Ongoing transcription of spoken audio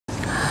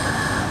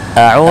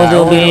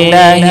أعوذ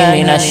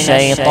بالله من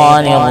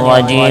الشيطان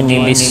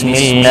الرجيم بسم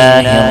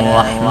الله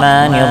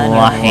الرحمن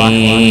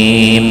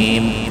الرحيم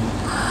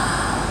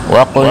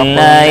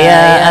وقلنا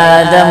يا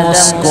آدم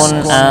اسكن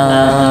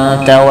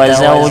أنت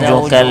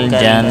وزوجك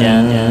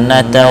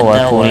الجنة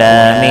وكلا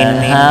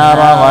منها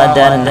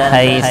رغدا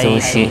حيث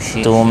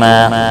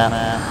شئتما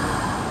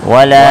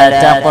ولا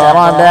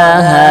تقربا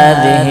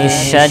هذه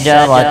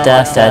الشجرة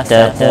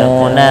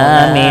فتكونا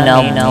من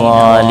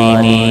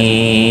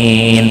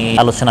الظالمين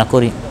আলোচনা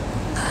করি।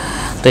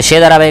 তো সেই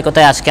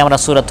ধারাবাহিকতায় আজকে আমরা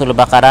সূরাতুল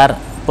বাকারার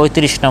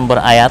 ৩৫ নম্বর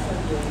আয়াত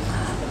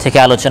থেকে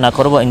আলোচনা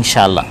করব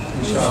ইনশাআল্লাহ।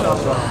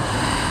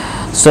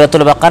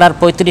 সূরাতুল বাকারার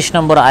 ৩৫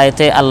 নম্বর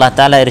আয়াতে আল্লাহ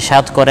তাআলা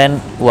ইরশাদ করেন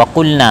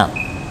ওয়াকুলনা,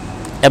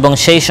 এবং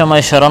সেই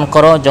সময় স্মরণ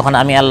করো যখন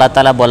আমি আল্লাহ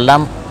তাআলা বললাম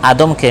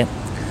আদমকে,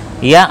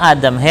 ইয়া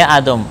আদম, হে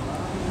আদম,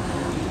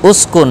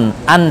 উসকুন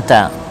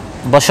আনতা,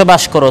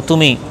 বসবাস করো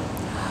তুমি,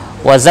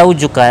 ওয়া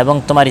জাওজুকা, এবং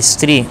তোমার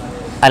স্ত্রী,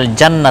 আল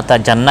জান্নাতা,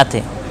 জান্নাতে।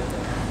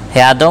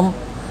 হে আদম,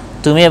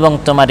 তুমি এবং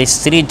তোমার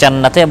স্ত্রী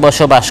জান্নাতে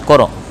বসবাস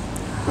করো।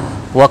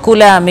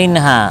 ওয়াকুলা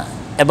মিনহা,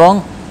 এবং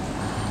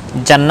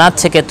জান্নাত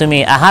থেকে তুমি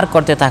আহার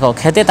করতে থাকো,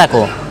 খেতে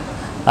থাকো।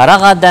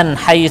 রাগাদান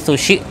হাইসু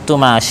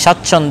শিতুমা,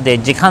 স্বাচ্ছন্দ্যে,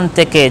 যেখান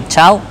থেকে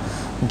চাও,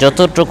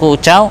 যতটুকু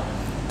চাও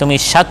তুমি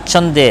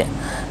স্বাচ্ছন্দ্যে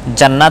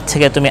জান্নাত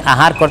থেকে তুমি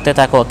আহার করতে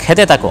থাকো,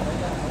 খেতে থাকো।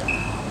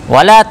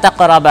 ওয়ালা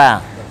তাকরাবা,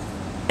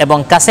 এবং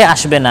কাছে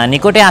আসবে না,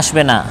 নিকটে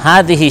আসবে না,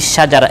 হাদিহি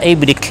শাজারা, এই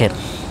বৃক্ষের,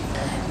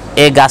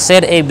 এই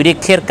গাছের, এই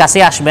বৃক্ষের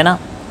কাছে আসবে না।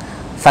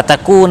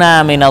 ফাতাকুনা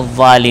মিনাজ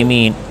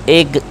জালিমিন,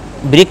 এই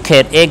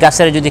বৃক্ষের, এই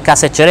গাছের যদি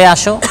কাছে চলে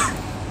আসো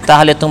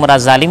তাহলে তোমরা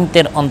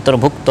জালিমদের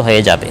অন্তর্ভুক্ত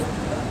হয়ে যাবে।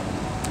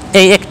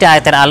 এই একটি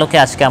আয়াতের আলোকে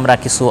আজকে আমরা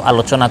কিছু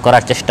আলোচনা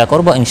করার চেষ্টা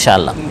করব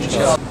ইনশাআল্লাহ।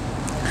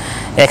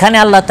 এখানে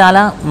আল্লাহ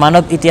তাআলা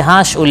মানব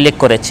ইতিহাস উল্লেখ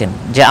করেছেন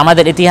যে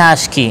আমাদের ইতিহাস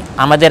কি,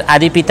 আমাদের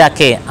আদি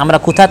পিতাকে, আমরা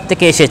কোথা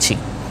থেকে এসেছি,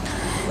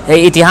 এই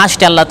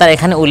ইতিহাসটি আল্লাহ তাআলা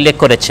এখানে উল্লেখ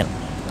করেছেন।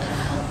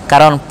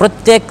 কারণ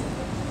প্রত্যেক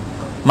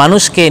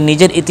মানুষকে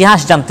নিজের ইতিহাস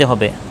জানতে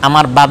হবে।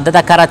 আমার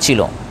বাপদাদা কারা ছিল,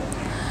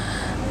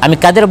 আমি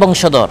কাদের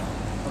বংশধর।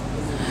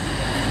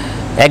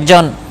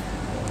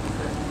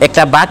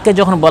 একটা বাঘকে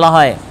যখন বলা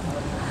হয়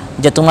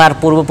যে তোমার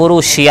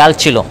পূর্বপুরুষ শিয়াল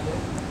ছিল,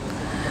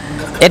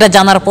 এটা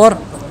জানার পর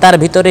তার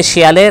ভিতরে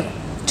শিয়ালের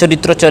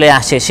চরিত্র চলে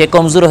আসে, সে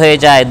কমজোর হয়ে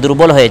যায়,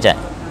 দুর্বল হয়ে যায়,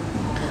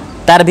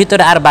 তার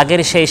ভিতরে আর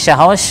বাঘের সেই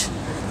সাহস,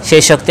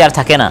 সেই শক্তি আর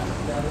থাকে না।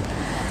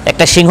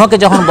 একটা সিংহকে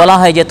যখন বলা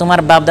হয় যে তোমার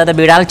বাপদাদা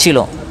বিড়াল ছিল,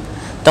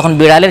 তখন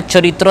বিড়ালের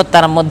চরিত্র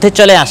তার মধ্যে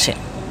চলে আসে।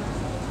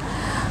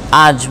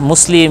 আজ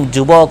মুসলিম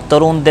যুবক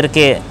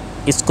তরুণদেরকে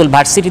স্কুল,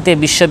 ভার্সিটিতে,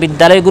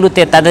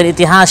 বিশ্ববিদ্যালয়গুলোতে তাদের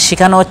ইতিহাস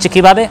শেখানো হচ্ছে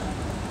কীভাবে?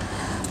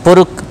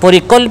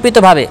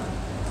 পরিকল্পিতভাবে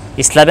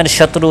ইসলামের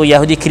শত্রু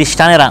ইহুদি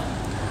খ্রিস্টানেরা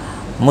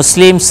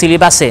মুসলিম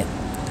সিলেবাসে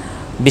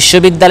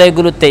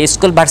বিশ্ববিদ্যালয়গুলোতে,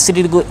 স্কুল,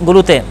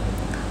 ভার্সিটিগুলোতে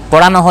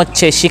পড়ানো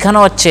হচ্ছে, শেখানো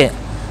হচ্ছে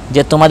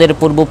যে তোমাদের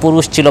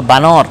পূর্বপুরুষ ছিল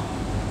বানর।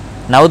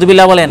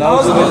 নাউযুবিল্লাহ বলেন।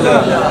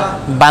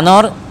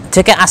 বানর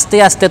থেকে আস্তে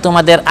আস্তে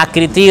তোমাদের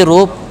আকৃতি,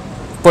 রূপ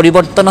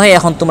পরিবর্তন হয়ে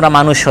এখন তোমরা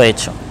মানুষ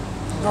হয়েছ।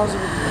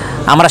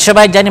 আমরা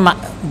সবাই জানি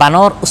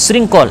বানর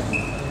উশৃঙ্খল,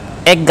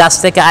 এক গাছ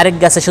থেকে আরেক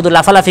গাছে শুধু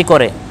লাফালাফি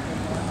করে।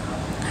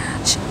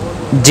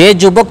 যে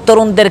যুবক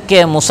তরুণদেরকে,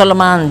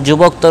 মুসলমান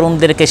যুবক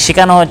তরুণদেরকে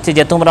শেখানো হচ্ছে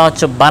যে তোমরা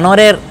হচ্ছে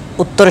বানরের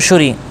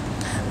উত্তরসূরি,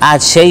 আজ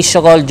সেই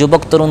সকল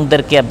যুবক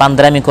তরুণদেরকে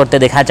বান্দরামি করতে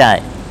দেখা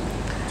যায়।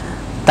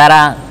 তারা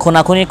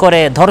খুনাখুনি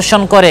করে,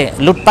 ধর্ষণ করে,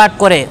 লুটপাট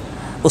করে,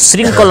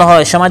 উশৃঙ্খল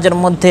হয়, সমাজের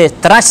মধ্যে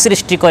ত্রাস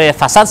সৃষ্টি করে,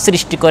 ফাসাদ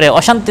সৃষ্টি করে,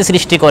 অশান্তি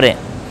সৃষ্টি করে।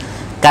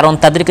 কারণ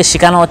তাদেরকে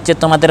শেখানো হচ্ছে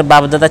তোমাদের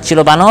বাপদাদা ছিল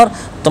বানর,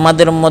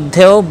 তোমাদের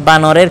মধ্যেও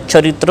বানরের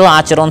চরিত্র,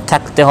 আচরণ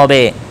থাকতে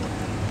হবে।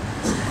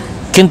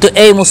 কিন্তু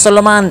এই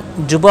মুসলমান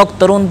যুবক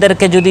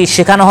তরুণদেরকে যদি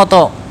শেখানো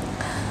হতো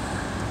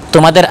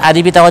তোমাদের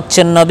আদিপিতা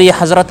হচ্ছেন নবী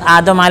হযরত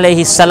আদম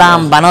আলাইহিস সালাম,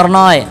 বানর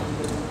নয়।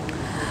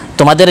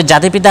 তোমাদের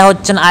জাতিপিতা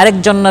হচ্ছেন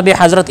আরেকজন নবী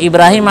হযরত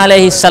ইব্রাহিম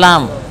আলাইহিস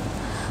সালাম,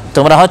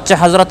 তোমরা হচ্ছে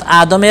হযরত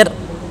আদমের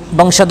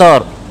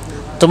বংশধর,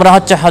 তোমরা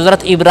হচ্ছে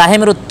হযরত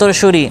ইব্রাহিমের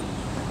উত্তরসূরি,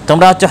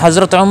 তোমরা হচ্ছে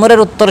হযরত উমরের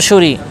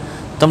উত্তরসূরি,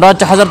 তোমরা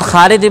হচ্ছে হযরত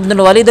খালিদ ইবনুল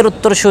ওয়ালিদের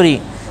উত্তরসূরি,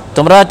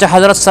 তোমরা হচ্ছে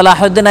হযরত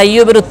সালাহুদ্দিন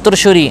আইয়ুবের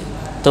উত্তরসূরি,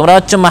 তোমরা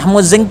হচ্ছে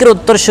মাহমুদ জিনকির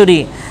উত্তরসূরি।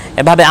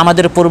 এভাবে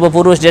আমাদের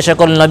পূর্বপুরুষ যে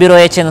সকল নবী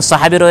রয়েছেন,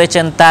 সাহাবী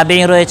রয়েছেন,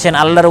 তাবেঈন রয়েছেন,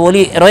 আল্লাহর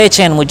ওলি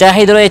রয়েছেন,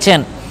 মুজাহিদ রয়েছেন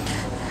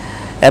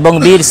এবং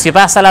বীর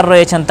সিপাহ সালার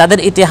রয়েছেন, তাদের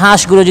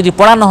ইতিহাসগুলো যদি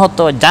পড়ানো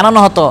হতো, জানানো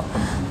হতো,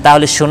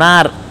 তাহলে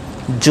সোনার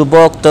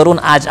যুবক তরুণ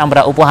আজ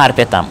আমরা উপহার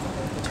পেতাম।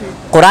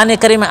 কোরআনে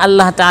কারিমে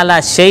আল্লাহ তাআলা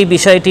সেই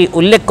বিষয়টি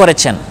উল্লেখ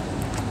করেছেন।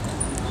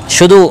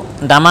 শুধু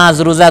নামাজ,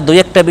 রোজা, দুই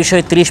একটা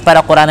বিষয় 30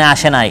 পারা কোরআনে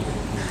আসে নাই।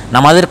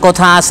 নামাজের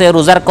কথা আছে,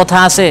 রোজার কথা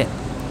আছে,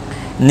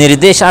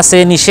 নির্দেশ আছে,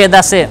 নিষেধ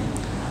আছে,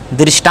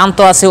 দৃষ্টান্ত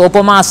আছে,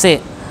 উপমা আছে,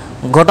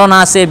 ঘটনা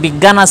আছে,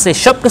 বিজ্ঞান আছে,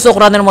 সব কিছু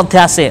কোরআনের মধ্যে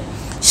আছে।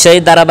 সেই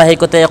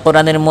ধারাবাহিকতায়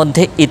কোরআনের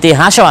মধ্যে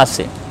ইতিহাসও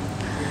আছে।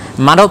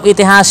 মানব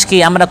ইতিহাস কি,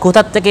 আমরা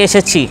কোথা থেকে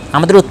এসেছি,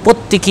 আমাদের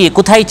উৎপত্তি কি,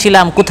 কোথায়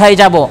ছিলাম, কোথায়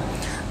যাব,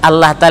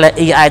 আল্লাহ তাআলা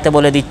এই আয়াতে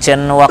বলে দিচ্ছেন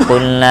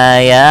ওয়াকুলনা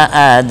ইয়া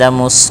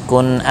আদামু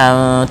উসকুন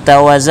আনতা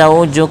ওয়া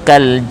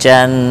যাওজুকাল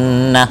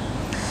জান্নাহ।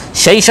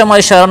 সেই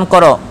সময় স্মরণ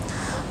করো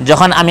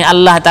যখন আমি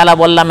আল্লাহ তাআলা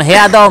বললাম, হে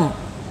আদম,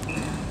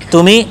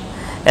 তুমি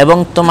এবং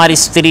তোমার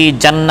স্ত্রী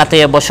জান্নাতে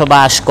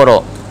বসবাস করো।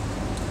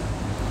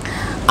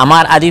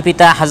 আমার আদি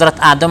পিতা হযরত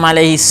আদম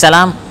আলাইহিস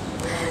সালাম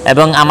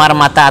এবং আমার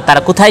মাতা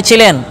তারা কোথায়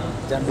ছিলেন?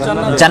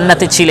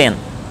 জান্নাতে ছিলেন।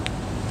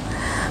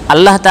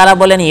 আল্লাহ তাআলা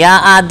বলেন, ইয়া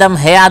আদম,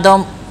 হে আদম।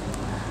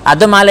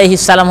 আদম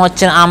আলাইহিস সালাম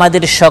হচ্ছেন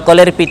আমাদের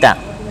সকলের পিতা।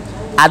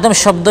 আদম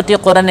শব্দটি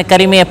কোরআনে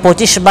কারিমে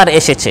 25 বার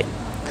এসেছে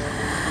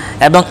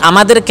এবং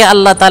আমাদেরকে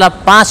আল্লাহ তাআলা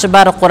 5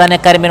 বার কোরআনে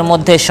কারিমের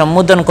মধ্যে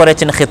সম্বোধন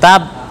করেছেন,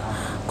 খিতাব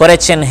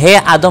করেছেন, হে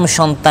আদম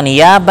সন্তান,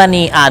 ইয়া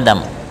বানি আদম,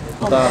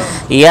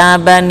 ইয়া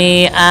বানি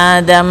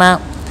আদম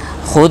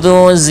খুযু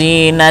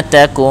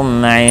জিনাতাকুম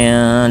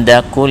ইনদা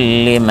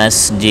কুল্লি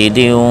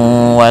মাসজিদিন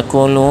ওয়া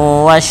কুলু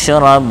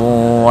ওয়াশরাবু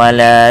ওয়া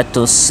লা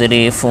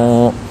তুসরিফু।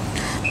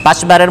 5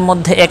 বারের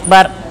মধ্যে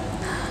একবার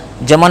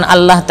যেমন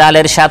আল্লাহ তাআলা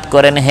ইরশাদ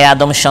করেন, হে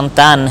আদম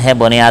সন্তান, হে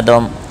বনি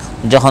আদম,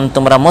 যখন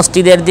তোমরা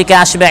মসজিদের দিকে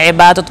আসবে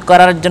ইবাদত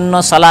করার জন্য,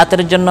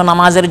 সালাতের জন্য,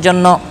 নামাজের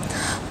জন্য,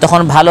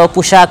 তখন ভালো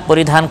পোশাক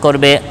পরিধান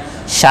করবে,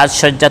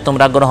 সাজসজ্জা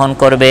তোমরা গ্রহণ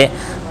করবে,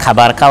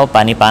 খাবার খাও,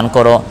 পানি পান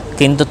করো,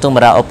 কিন্তু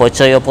তোমরা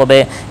অপচয় অপবে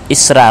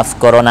ইসরাফ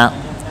করো না।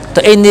 তো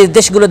এই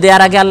নির্দেশগুলো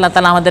দেওয়ার আগে আল্লাহ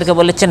তাআলা আমাদেরকে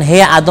বলেছেন, হে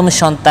আদম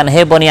সন্তান,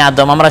 হে বনি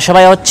আদম। আমরা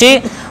সবাই হচ্ছি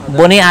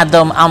বনি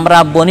আদম, আমরা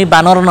বনি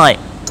বানর নয়,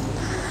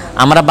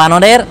 আমরা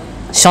বানরের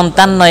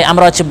সন্তান নয়,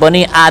 আমরা হচ্ছে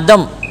বনি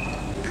আদম।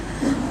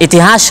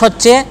 ইতিহাস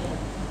হচ্ছে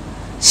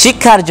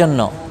শিক্ষার জন্য,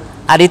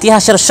 আর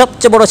ইতিহাসের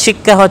সবচেয়ে বড়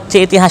শিক্ষা হচ্ছে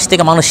ইতিহাস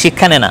থেকে মানুষ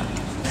শিক্ষা নেয় না।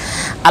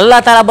 আল্লাহ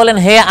তাআলা বলেন,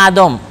 হে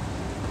আদম,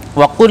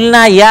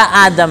 ওয়াকুলনা ইয়া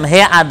আদম,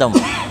 হে আদম।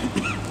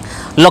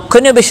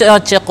 লক্ষণীয় বিষয়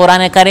হচ্ছে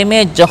কোরআনে কারিমে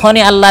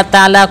যখনই আল্লাহ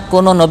তাআলা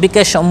কোনো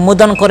নবীকে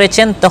সম্বোধন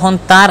করেছেন তখন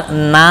তার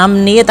নাম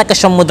নিয়ে তাকে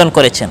সম্বোধন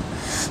করেছেন।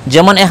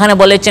 যেমন এখানে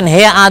বলেছেন,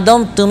 হে আদম,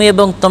 তুমি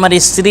এবং তোমার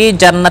স্ত্রী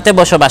জান্নাতে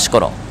বসবাস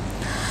করো।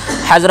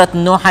 হযরত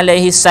নূহ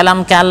আলাইহিস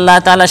সালামকে আল্লাহ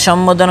তাআলা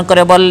সম্বোধন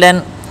করে বললেন,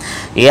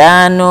 ইয়া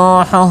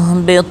নূহ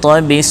ইহবিত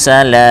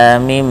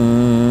বিসালামিম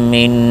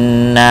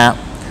মিন্না,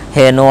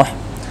 হে নূহ,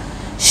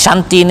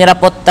 শান্তি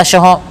নিরাপত্তা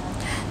সহ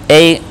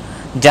এই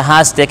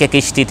জাহাজ থেকে,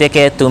 কিস্তি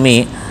থেকে তুমি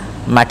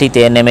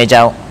মাটিতে নেমে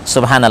যাও।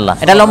 সুবহানাল্লাহ।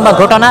 এটা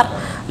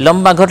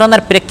লম্বা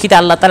ঘটনার প্রেক্ষিতে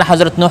আল্লাহ তাআলা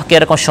হযরত নূহকে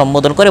এরকম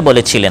সম্বোধন করে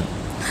বলেছিলেন,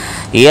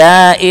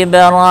 ইয়া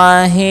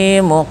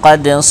ইব্রাহিম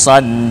ক্বাদ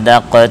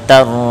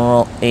সাদ্দাকতার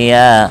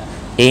রুয়া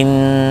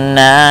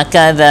ইন্না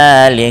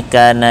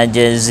কাযালিকা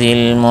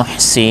নাজজিল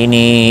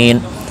মুহসিনিন।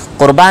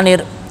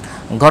 কুরবানির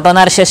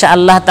ঘটনার শেষে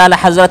আল্লাহ তাআলা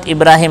হযরত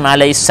ইব্রাহিম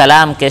আলাইহিস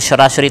সালামকে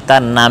সরাসরি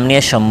তার নাম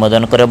নিয়ে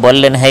সম্বোধন করে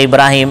বললেন, হে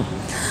ইব্রাহিম,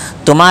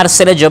 তোমার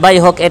ছেলে জবাই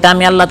হোক এটা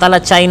আমি আল্লাহ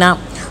তাআলা চাই না,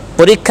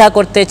 পরীক্ষা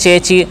করতে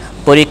চেয়েছি,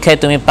 পরীক্ষায়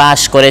তুমি পাশ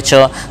করেছো,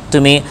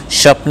 তুমি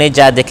স্বপ্নে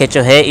যা দেখেছো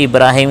হে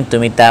ইব্রাহিম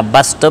তুমি তা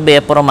বাস্তবে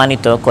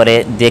প্রমাণিত করে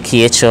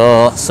দেখিয়েছো।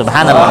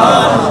 সুবহানাল্লাহ।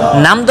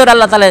 নাম ধরে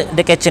আল্লাহ তাআলা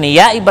ডেকেছেন,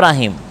 ইয়া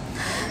ইব্রাহিম,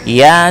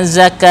 ইয়া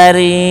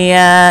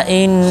জাকারিয়া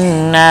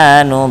ইন্না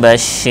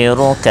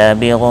নুবাশশিরুকা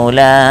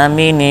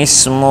বিগুলামিন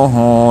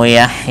ইসমুহু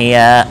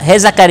ইয়াহইয়া। হে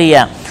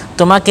জাকারিয়া,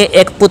 তোমাকে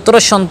এক পুত্র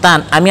সন্তান,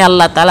 আমি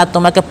আল্লাহ তাআলা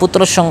তোমাকে পুত্র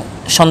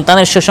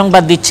সন্তানের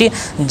সুসংবাদ দিচ্ছি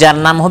যার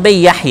নাম হবে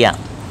ইয়াহইয়া।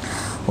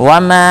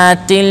 ওয়ামা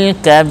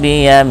তিলকা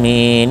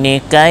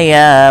বিয়ামিনিকা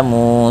ইয়া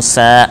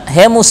মূসা,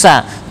 হে মূসা,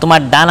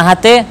 তোমার ডান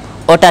হাতে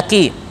ওটা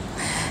কি?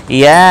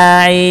 ইয়া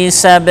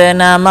ঈসা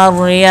ইবনে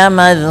মারইয়াম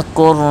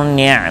আযকুর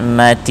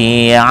নি'মাতি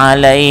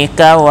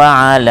আলাইকা ওয়া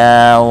আলা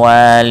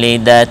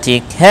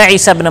ওয়ালিদাতিক। হে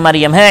ঈসা ইবনে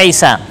মারইয়াম, হে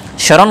ঈসা,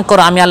 স্মরণ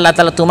করো আমি আল্লাহ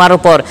তাআলা তোমার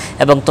উপর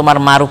এবং তোমার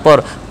মার উপর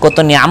কত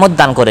নিয়ামত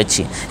দান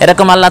করেছি।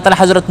 এরকম আল্লাহ তাআলা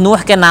হযরত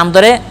নূহকে নাম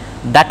ধরে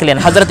ডাকলেন,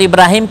 হযরত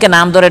ইব্রাহিমকে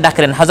নাম ধরে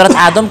ডাকলেন, হযরত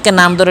আদমকে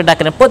নাম ধরে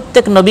ডাকলেন,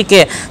 প্রত্যেক নবীকে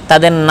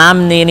তাদের নাম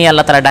নিয়ে নিয়ে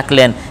আল্লাহ তাআলা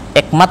ডাকলেন।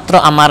 একমাত্র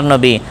আমার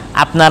নবী,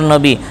 আপনার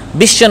নবী,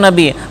 বিশ্ব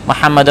নবী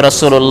মুহাম্মদ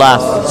রাসূলুল্লাহ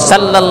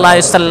সাল্লাল্লাহু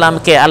আলাইহি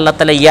সাল্লামকে আল্লাহ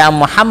তাআলা ইয়া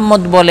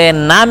মুহাম্মদ বলে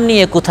নাম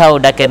নিয়ে কোথাও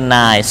ডাকেন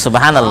নাই।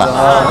 সুবহানাল্লাহ।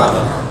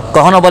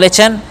 কখনো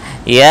বলেছেন,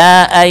 ইয়া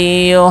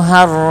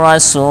আইয়ুহার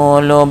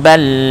রাসূল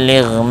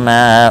বাল্লিগ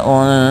মা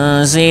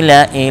উনজিলা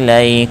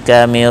ইলাইকা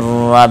মির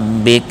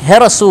রাব্বিক। হে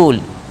রাসূল,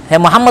 হে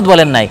মুহাম্মদ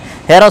বলেন নাই,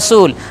 হে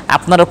রাসূল,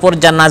 আপনার উপর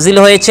যা নাজিল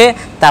হয়েছে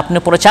তা আপনি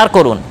প্রচার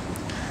করুন।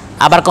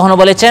 আবার কখনো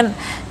বলেছেন,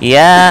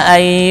 ইয়া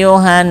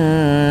আইয়ুহান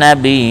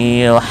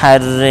নাবিয়্যু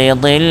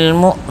হাররিদিল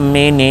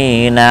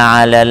মুমিনিনা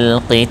আলাল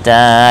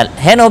কিতাল।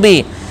 হে নবী,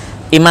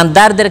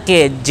 ইমানদারদেরকে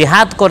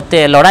জিহাদ করতে,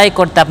 লড়াই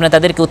করতে আপনি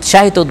তাদেরকে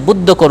উৎসাহিত,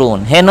 উদ্বুদ্ধ করুন।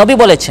 হে নবী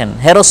বলেছেন,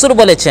 হে রাসূল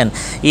বলেছেন,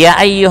 ইয়া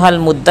আইয়ুহাল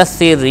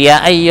মুদ্দাসসির ইয়া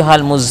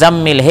আইয়ুহাল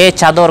মুজাম্মিল, হে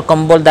চাদর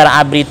কম্বল দ্বারা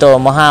আবৃত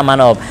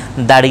মহামানব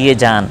দাঁড়িয়ে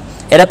যান।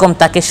 এরকম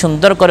তাকে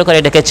সুন্দর করে করে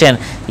ডেকেছেন,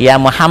 ইয়া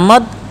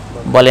মুহাম্মদ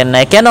বলেন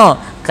নাই কেন?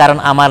 কারণ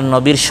আমার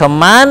নবীর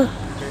সম্মান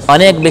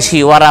অনেক বেশি।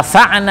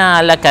 ওয়ারাফা'না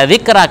লাকা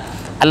যিকরাক,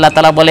 আল্লাহ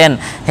তাআলা বলেন,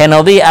 হে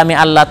নবী, আমি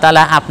আল্লাহ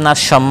তাআলা আপনার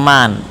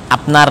সম্মান,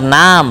 আপনার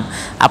নাম,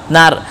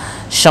 আপনার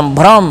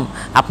সম্ভ্রম,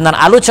 আপনার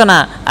আলোচনা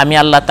আমি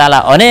আল্লাহ তাআলা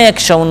অনেক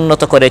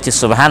সমুন্নত করেছি।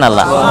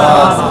 সুবহানাল্লাহ।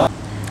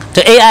 তো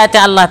এই আয়াতে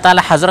আল্লাহ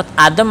তাআলা হযরত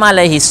আদম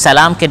আলাইহিস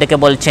সালামকে ডেকে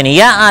বলছেন,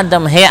 ইয়া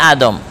আদম, হে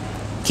আদম,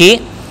 কি?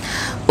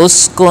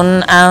 উসকুন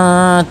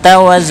আনতা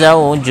ওয়া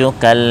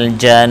যাওজুকাল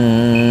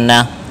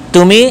জান্নাহ,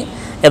 তুমি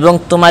এবং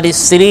তোমার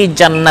স্ত্রী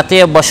জান্নাতে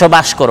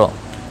বসবাস করো।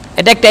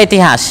 এটা একটা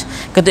ইতিহাস।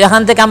 কিন্তু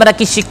এখান থেকে আমরা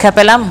কি শিক্ষা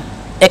পেলাম?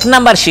 1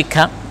 নাম্বার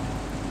শিক্ষা,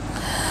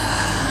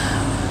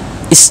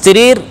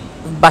 স্ত্রীর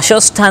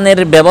বাসস্থানের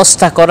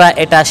ব্যবস্থা করা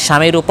এটা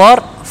স্বামীর উপর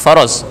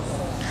ফরজ।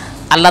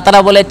 আল্লাহ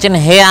তাআলা বলেছেন,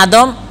 হে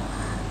আদম,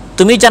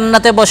 তুমি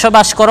জান্নাতে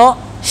বসবাস করো,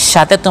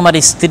 সাথে তোমার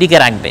স্ত্রীকে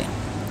রাখবে।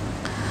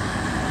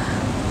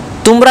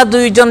 তোমরা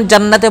দুইজন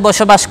জান্নাতে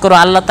বসবাস করো।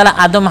 আল্লাহ তাআলা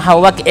আদম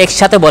হাওয়াকে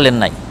একসাথে বলেন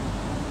নাই,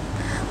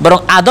 বরং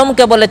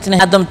আদমকে বলেছেন,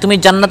 আদম তুমি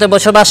জান্নাতে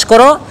বসবাস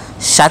করো,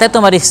 সাথে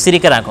তোমার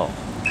স্ত্রীকে রাখো।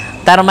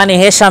 তার মানে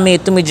হে স্বামী,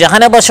 তুমি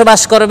যেখানে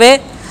বসবাস করবে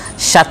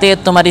সাথে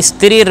তোমার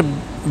স্ত্রীর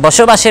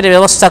বসবাসের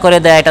ব্যবস্থা করে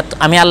দেয়, এটা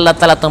আমি আল্লাহ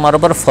তাআলা তোমার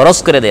উপর ফরজ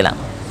করে দিলাম।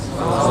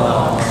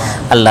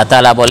 আল্লাহ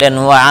তাআলা বলেন,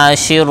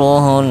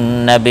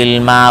 ওয়াশিরুহুন্না বিল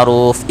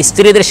মারুফ,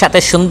 স্ত্রীদের সাথে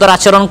সুন্দর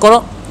আচরণ করো।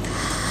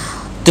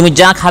 তুমি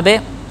যা খাবে,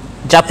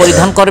 যা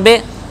পরিধান করবে,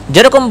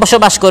 যেরকম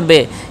বসবাস করবে,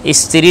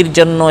 স্ত্রীর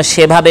জন্য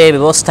সেভাবে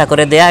ব্যবস্থা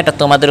করে দেয়া এটা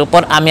তোমাদের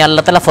উপর আমি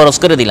আল্লাহ তাআলা ফরজ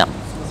করে দিলাম।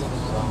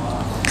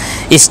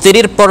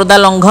 স্ত্রীর পর্দা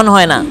লঙ্ঘন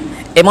হয় না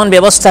এমন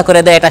ব্যবস্থা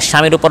করে দেয়, এটা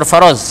স্বামীর উপর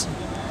ফরজ।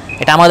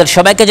 এটা আমাদের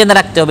সবাইকে জেনে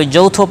রাখতে হবে।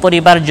 যৌথ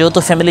পরিবার, যৌথ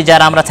ফ্যামিলি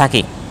যারা আমরা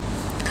থাকি,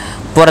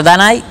 পর্দা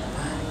নাই,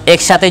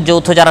 একসাথে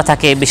যৌথ যারা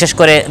থাকে, বিশেষ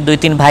করে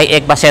 2-3 ভাই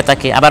এক বাসায়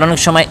থাকে, আবার অনেক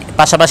সময়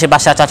পাশাপাশি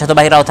বাসা চাচাতো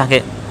ভাইরাও থাকে,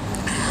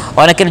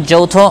 অনেকের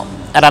যৌথ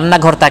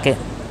রান্নাঘর থাকে।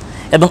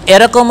 এবং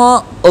এরকমও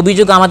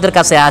অভিযোগ আমাদের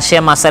কাছে আসে,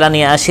 মাসালা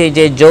নিয়ে আসে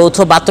যে যৌথ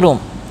বাথরুম,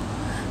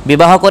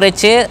 বিবাহ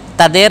করেছে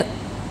তাদের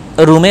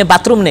রুমে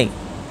বাথরুম নেই,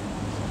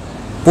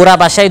 পুরা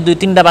বাসায়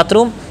 2-3টা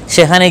বাথরুম,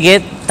 সেখানে গিয়ে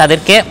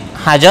তাদেরকে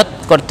হাজত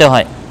করতে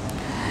হয়।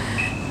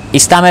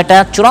 ইসলাম এটা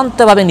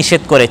চূড়ান্তভাবে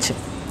নিষেধ করেছে।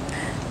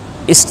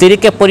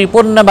 স্ত্রীকে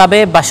পরিপূর্ণভাবে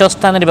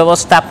বাসস্থানের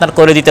ব্যবস্থা আপনার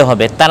করে দিতে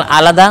হবে। তার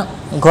আলাদা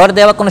ঘর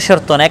দেওয়া কোনো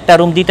শর্ত না, একটা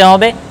রুম দিতে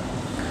হবে,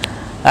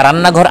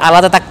 রান্নাঘর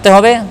আলাদা থাকতে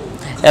হবে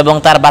এবং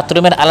তার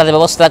বাথরুমের আলাদা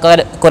ব্যবস্থা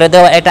করে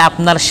দেওয়া, এটা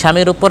আপনার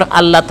স্বামীর উপর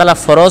আল্লাহ তাআলা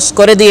ফরজ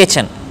করে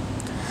দিয়েছেন।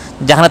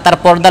 যেখানে তার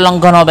পর্দা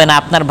লঙ্ঘন হবে না,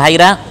 আপনার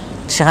ভাইরা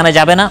সেখানে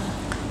যাবে না,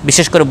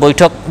 বিশেষ করে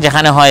বৈঠক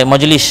যেখানে হয়,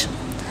 মজলিস,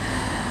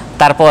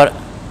 তারপর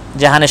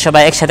যেখানে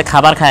সবাই একসাথে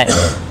খাবার খায়,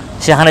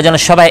 সেখানে যেন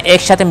সবাই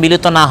একসাথে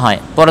মিলিত না হয়,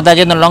 পর্দা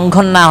যেন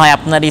লঙ্ঘন না হয়।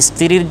 আপনার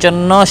স্ত্রীর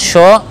জন্য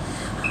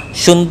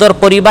সুন্দর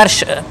পরিবার,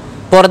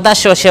 পর্দা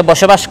সে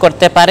বসবাস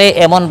করতে পারে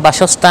এমন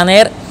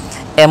বাসস্থানের,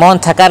 এমন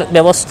থাকার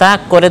ব্যবস্থা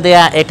করে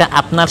দেয়া, এটা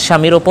আপনার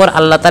স্বামীর উপর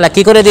আল্লাহ তাআলা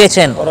কি করে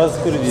দিয়েছেন?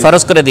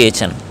 ফরজ করে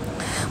দিয়েছেন।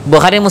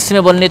 বুখারী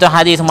মুসলিমে বর্ণিত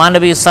হাদিস,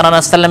 মহানবী সাল্লাল্লাহু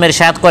আলাইহি ওয়াসাল্লাম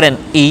ইরশাদ করেন,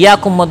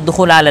 ইয়াকুম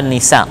ওয়াদ-দুখুল আলান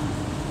নিসা,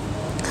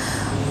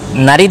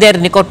 নারীদের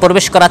নিকট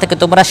প্রবেশ করা থেকে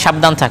তোমরা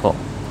সাবধান থাকো।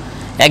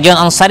 একজন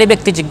আনসারী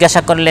ব্যক্তি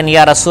জিজ্ঞাসা করলেন,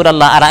 ইয়া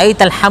রাসূলুল্লাহ,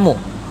 আরাইতাল হামু,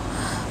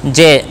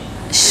 যে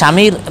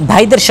স্বামীর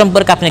ভাইদের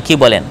সম্পর্কে আপনি কি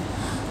বলেন?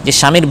 যে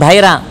স্বামীর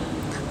ভাইরা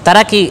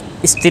তারা কি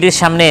স্ত্রীর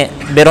সামনে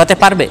বের হতে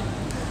পারবে?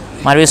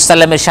 নবী সাল্লাল্লাহু আলাইহি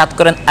ওয়াসাল্লাম ইরশাদ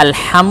করেন, আল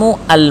হামু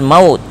আল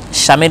মাউত,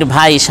 স্বামীর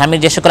ভাই, স্বামীর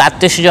যে সকল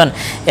আত্মীয়স্বজন,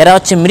 এরা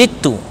হচ্ছে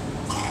মৃত্যু।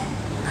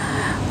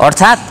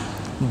 অর্থাৎ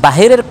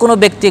বাহিরের কোনো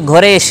ব্যক্তি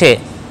ঘরে এসে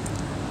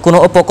কোনো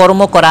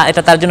অপকর্ম করা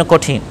এটা তার জন্য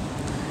কঠিন,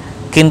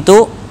 কিন্তু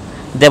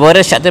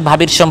দেবরের সাথে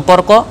ভাবির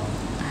সম্পর্ক,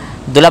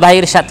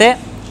 দুলাভাইয়ের সাথে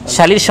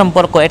শালীর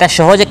সম্পর্ক, এটা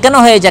সহজে কেন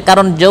হয়ে যায়?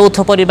 কারণ যৌথ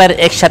পরিবার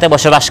একসাথে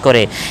বসবাস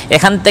করে,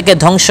 এখান থেকে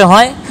ধ্বংস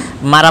হয়,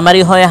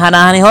 মারামারি হয়,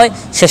 হানাহানি হয়,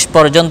 শেষ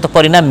পর্যন্ত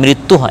পরিণাম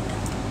মৃত্যু হয়।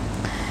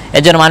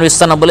 এজন্য নবী সাল্লাল্লাহু আলাইহি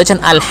ওয়াসাল্লাম বলেছেন,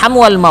 আল হামু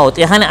আল মাউত,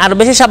 এখানে আর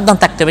বেশি সাবধান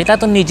থাকতে হবে। এটা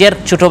তো নিজের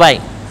ছোট ভাই,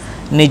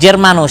 নিজের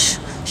মানুষ,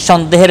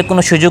 সন্দেহের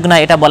কোনো সুযোগ নাই,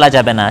 এটা বলা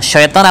যাবে না।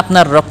 শয়তান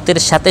আপনার রক্তের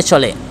সাথে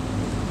চলে,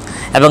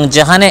 এবং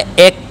যেখানে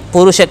এক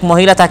পুরুষ এক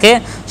মহিলা থাকে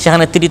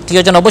সেখানে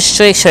তৃতীয় জন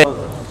অবশ্যই।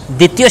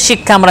 দ্বিতীয়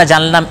শিক্ষা আমরা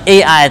জানলাম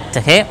এই আয়াত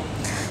থেকে,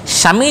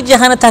 স্বামী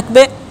যেখানে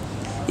থাকবে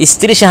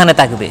স্ত্রী সেখানে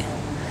থাকবে।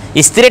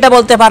 স্ত্রীটা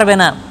বলতে পারবে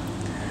না,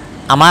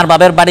 আমার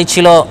বাবার বাড়ি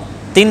ছিল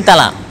 3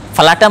 তলা,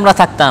 ফ্ল্যাটে আমরা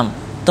থাকতাম,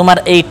 তোমার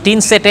এই টিন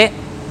সেটে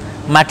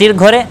মাটির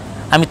ঘরে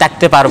আমি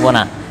থাকতে পারবো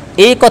না,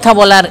 এই কথা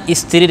বলার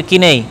স্ত্রীর কি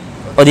নেই?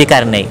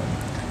 অধিকার নেই।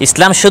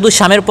 ইসলাম শুধু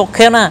স্বামীর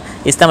পক্ষে না,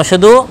 ইসলাম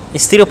শুধু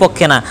স্ত্রীর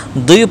পক্ষে না,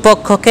 দুই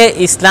পক্ষকে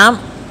ইসলাম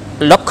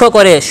লক্ষ্য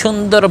করে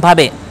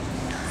সুন্দরভাবে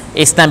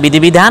ইসলাম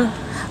বিধিবিধান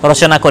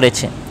রচনা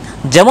করেছে।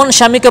 যেমন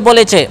স্বামীকে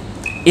বলেছে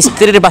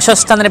স্ত্রীর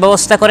বাসস্থানের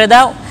ব্যবস্থা করে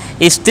দাও,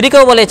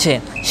 স্ত্রীকেও বলেছে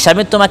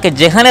স্বামী তোমাকে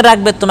যেখানে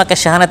রাখবে তোমাকে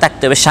সেখানে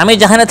থাকতে হবে। স্বামী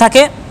যেখানে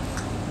থাকে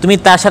তুমি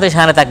তার সাথে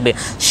সেখানে থাকবে।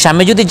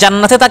 স্বামী যদি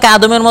জান্নাতে থাকে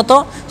আদমের মতো,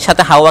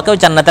 সাথে হাওয়াকেও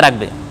জান্নাতে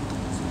রাখবে।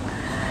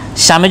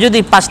 স্বামী যদি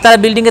 5তলা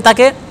বিল্ডিংয়ে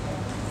থাকে,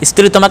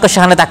 স্ত্রী তোমাকে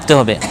সেখানে থাকতে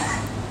হবে।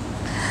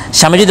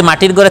 স্বামী যদি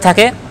মাটির ঘরে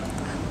থাকে,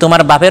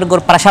 তোমার বাপের ঘর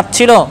প্রাসাদ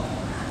ছিল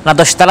না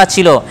 10তলা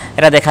ছিল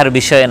এটা দেখার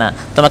বিষয় না,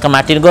 তোমাকে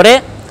মাটির ঘরে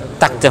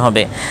থাকতে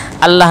হবে।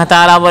 আল্লাহ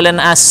তাআলা বলেন,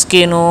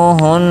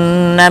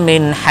 আসকিনুহুন্না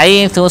মিন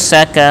হাইথু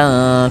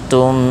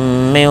সাকানতুম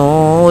মিন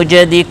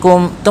ওয়াজদিকুম,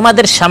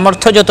 তোমাদের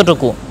সামর্থ্য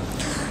যতটুকু,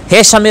 হে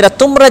স্বামীরা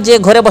তোমরা যে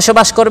ঘরে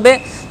বসবাস করবে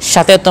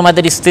সাথে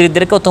তোমাদের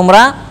স্ত্রীদেরকেও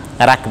তোমরা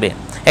রাখবে।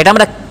 এটা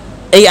আমরা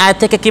এই আয়াত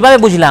থেকে কিভাবে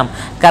বুঝলাম?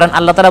 কারণ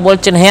আল্লাহ তাআলা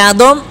বলছেন, হে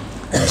আদম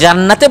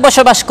জান্নাতে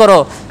বসবাস করো,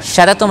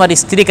 সাথে তোমার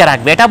স্ত্রীকে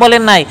রাখবে। এটা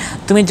বলেন নাই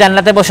তুমি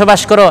জান্নাতে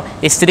বসবাস করো,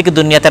 স্ত্রীকে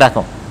দুনিয়াতে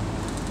রাখো,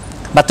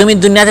 বা তুমি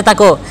দুনিয়াতে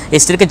থাকো,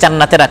 স্ত্রীকে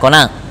জান্নাতে রাখো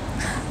না।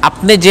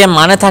 আপনি যে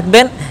মানে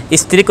থাকবেন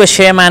স্ত্রীকে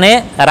সে মানে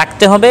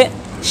রাখতে হবে,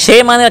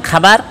 সেই মানের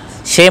খাবার,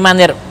 সেই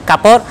মানের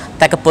কাপড়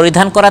তাকে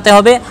পরিধান করাতে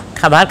হবে,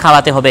 খাবার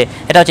খাওয়াতে হবে।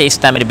 এটা হচ্ছে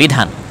ইসলামের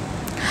বিধান।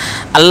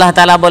 আল্লাহ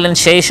তাআলা বলেন,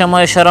 সেই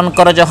সময় স্মরণ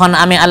করো যখন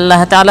আমি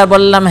আল্লাহ তাআলা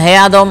বললাম, হে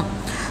আদম,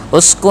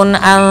 উসকুন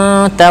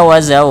আনতা ওয়া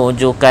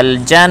যাওজুকাল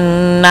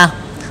জান্নাহ,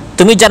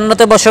 তুমি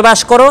জান্নাতে বসবাস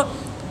করো,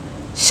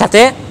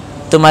 সাথে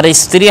তোমার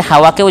স্ত্রী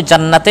হাওয়াকেও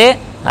জান্নাতে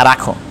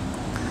রাখো।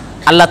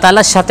 আল্লাহ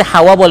তাআলার সাথে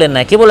হাওয়া বলেন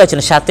না, কি বলেছেন?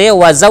 সাথে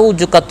ওয়া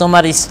যাওজুকা,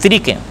 তোমার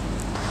স্ত্রীকে।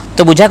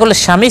 তো বোঝা গেল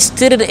স্বামী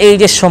স্ত্রীর এই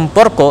যে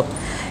সম্পর্ক,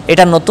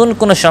 এটা নতুন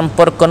কোনো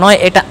সম্পর্ক নয়,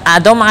 এটা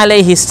আদম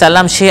আলাইহিস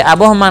সালাম সে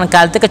আবহমান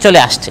কাল থেকে চলে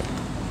আসছে।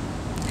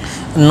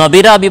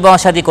 নবীরা বিবাহ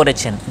শাদী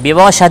করেছেন।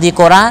 বিবাহ শাদী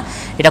করা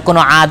এটা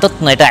কোনো আদত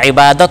নয়, এটা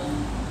ইবাদত।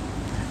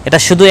 এটা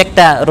শুধু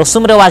একটা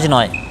রসুম রেওয়াজ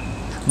নয়,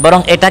 বরং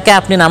এটাকে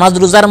আপনি নামাজ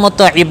রোজার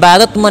মতো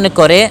ইবাদত মনে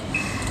করে,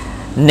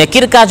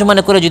 নেকির কাজ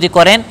মনে করে যদি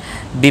করেন,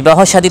 বিবাহ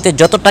শাদীতে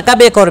যত টাকা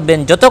ব্যয় করবেন,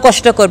 যত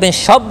কষ্ট করবেন,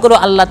 সবগুলো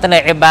আল্লাহ তাআলা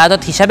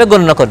ইবাদত হিসাবে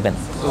গণ্য করবেন।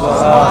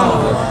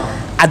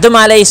 আদম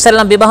আলাইহিস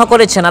সালাম বিবাহ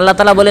করেছেন, আল্লাহ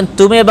তাআলা বলেন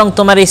তুমি এবং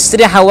তোমার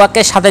স্ত্রী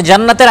হাওয়াকে সাথে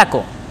জান্নাতে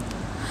রাখো।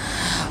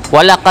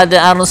 ওয়ালাকাদ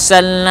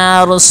আরসালনা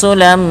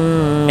রুসুলাম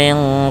মিন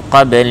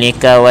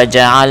ক্বাবলিকা ওয়া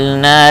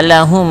জাআলনা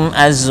লাহুম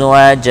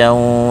আজওয়াজান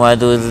ওয়া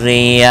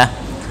যুররিয়া।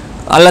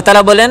 আল্লাহ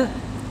তাআলা বলেন,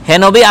 হে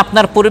নবী,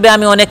 আপনার পূর্বে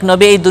আমি অনেক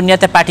নবী এই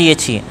দুনিয়াতে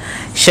পাঠিয়েছি,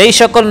 সেই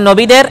সকল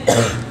নবীদের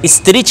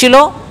স্ত্রী ছিল,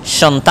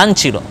 সন্তান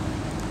ছিল।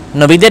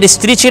 নবীদের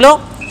স্ত্রী ছিল,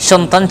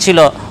 সন্তান ছিল।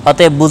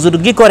 অতএব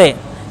বুজুর্গি করে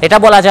এটা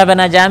বলা যাবে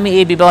না যে আমি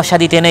এই বিবাহ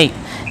শাদীতে নেই,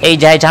 এই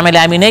যায় ঝামেলা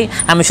আমি নেই,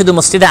 আমি শুধু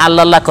মসজিদে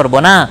আল্লাহ আল্লাহ করবো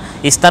না।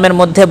 ইসলামের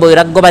মধ্যে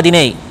বৈরাগ্যবাদী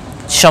নেই।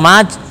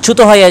 সমাজ চ্যুত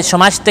হয়ে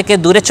সমাজ থেকে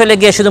দূরে চলে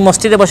গিয়ে শুধু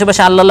মসজিদে বসে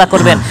বসে আল্লাহ আল্লাহ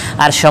করবেন,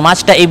 আর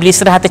সমাজটা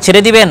ইবলিসের হাতে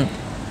ছেড়ে দিবেন।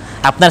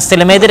 আপনার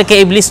ছেলে মেয়েদেরকে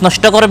ইবলিস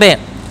নষ্ট করবে।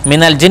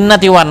 মিনাল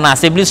জিন্নাতি ওয়ান নাস,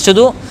 ইবলিস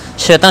শুধু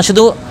শয়তান,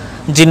 শুধু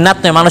জিন্নাত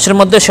নয়, মানুষের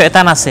মধ্যে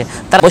শয়তান আছে।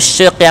 তার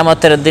অবশ্যই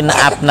কিয়ামতের দিন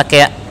আপনাকে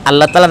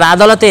আল্লাহ তাআলার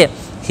আদালতে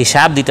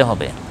হিসাব দিতে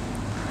হবে।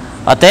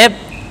 অতএব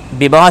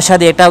বিবাহ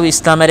শাদী এটাও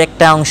ইসলামের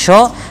একটা অংশ।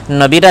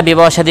 নবীরা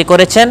বিবাহ শাদী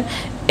করেছেন,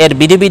 এর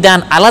বিধিবিধান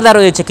আলাদা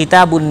রয়েছে।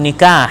 কিতাবুন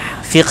নিকাহ,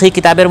 ফিকহি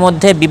কিতাবের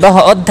মধ্যে বিবাহ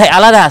অধ্যায়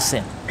আলাদা আছে।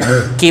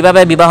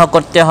 কিভাবে বিবাহ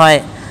করতে হয়,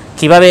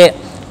 কিভাবে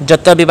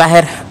যত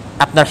বিবাহের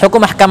আপনার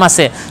হুকুম আহকাম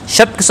আছে,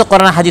 সব কিছু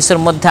কোরআন হাদিসের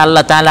মধ্যে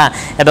আল্লাহ তাআলা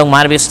এবং নবী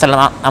সাল্লাল্লাহু আলাইহি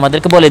ওয়াসাল্লাম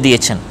আমাদেরকে বলে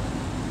দিয়েছেন।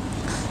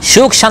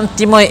 সুখ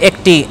শান্তিময়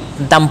একটি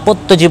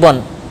দাম্পত্য জীবন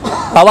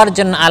পাওয়ার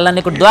জন্য আল্লাহর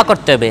নিকট দোয়া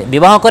করতে হবে।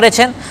 বিবাহ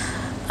করেছেন,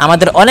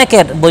 আমাদের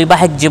অনেকের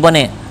বৈবাহিক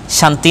জীবনে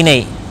শান্তি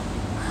নেই,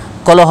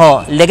 কলহ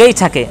লেগেই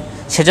থাকে,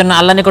 সেজন্য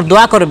আল্লাহর নিকট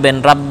দোয়া করবেন,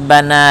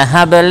 রাব্বানা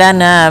হাব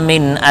লানা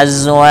মিন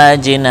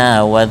আজওয়াজিনা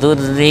ওয়া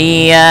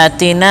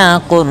যুররিয়াতিনা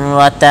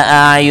কুররাতা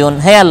আয়ুন,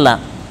 হে আল্লাহ,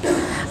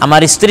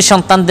 আমার স্ত্রী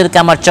সন্তানদেরকে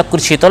আমার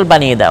চক্ষুর শীতল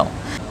বানিয়ে দাও।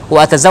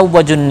 ওয়া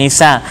তাজাওয়াজুন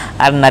নিসা,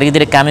 আর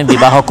নারীদেরকে আমি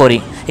বিবাহ করি।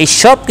 এই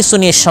সব কিছু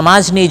নিয়ে,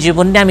 সমাজ নিয়ে,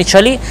 জীবন নিয়ে আমি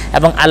চলি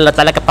এবং আল্লাহ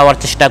তাআলাকে পাওয়ার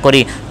চেষ্টা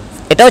করি।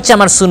 এটা হচ্ছে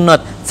আমার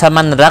সুন্নত।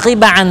 ফামান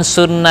রাগিবা আন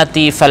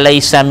সুন্নতি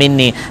ফালাইসা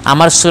মিন্নি,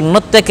 আমার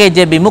সুন্নত থেকে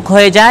যে বিমুখ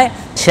হয়ে যায়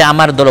সে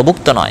আমার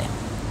দলভুক্ত নয়।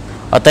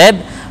 অতএব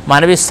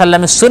নবী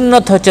সাল্লামের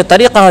সুন্নত হচ্ছে,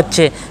 তরিকা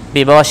হচ্ছে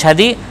বিবাহ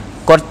শাদী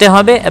করতে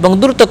হবে এবং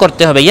দ্রুত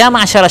করতে হবে। ইয়া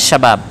মাশারাশ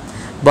শাবাব,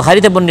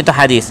 বুখারীতে বর্ণিত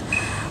হাদিস,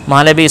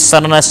 মহানবী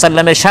সাল্লাল্লাহু আলাইহি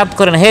ওয়াসাল্লাম ইরশাদ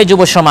করেন, হে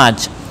যুব সমাজ,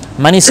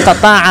 মান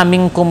ইসতাতাআ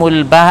মিনকুমুল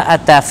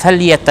বাআতা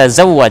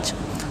ফালইয়াতাজাওয়াজ,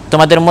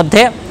 তোমাদের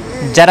মধ্যে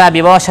যারা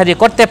বিবাহ শাদী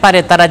করতে পারে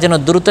তারা যেন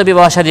দ্রুত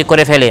বিবাহ শাদী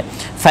করে ফেলে।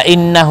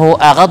 ফাইন্নাহু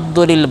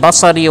আগাদ্দু লিল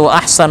বাসারি ওয়া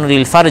আহসানু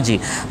লিল ফারজি,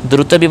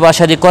 দ্রুত বিবাহ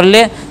শাদী করলে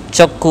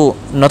চক্ষু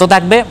নত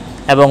থাকবে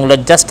এবং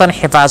লজ্জাস্থান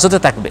হেফাজতে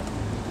থাকবে,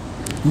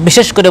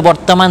 বিশেষ করে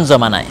বর্তমান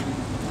জমানায়।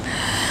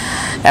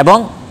 এবং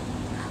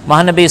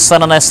মহানবী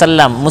সাল্লাল্লাহু আলাইহি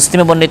ওয়াসাল্লাম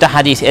মুসলিমে বর্ণিত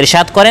হাদিস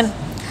ইরশাদ করেন,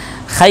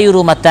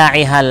 খায়রু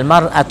মাতাইহাল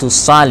মারআতু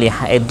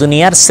সালিহা, এই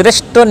দুনিয়ার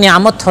শ্রেষ্ঠ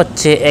নিয়ামত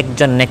হচ্ছে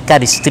একজন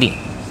নেককার স্ত্রী।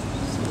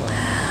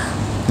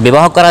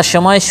 বিবাহ করার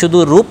সময় শুধু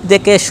রূপ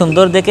দেখে,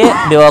 সুন্দর দেখে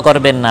বিবাহ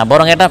করবেন না,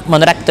 বরং এটা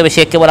মনে রাখতে হবে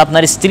সে কেবল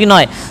আপনার স্ত্রী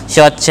নয়, সে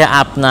হচ্ছে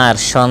আপনার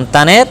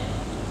সন্তানের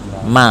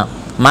মা।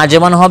 মা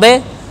যেমন হবে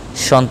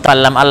সন্তান।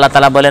 আল্লাহ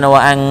তাআলা বলেন, ওয়া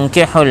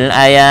আনকিহুল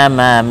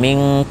আয়ামা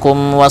মিনকুম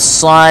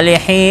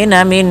ওয়াস-সালিহিনা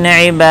মিন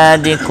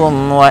ইবাদিকুম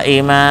ওয়া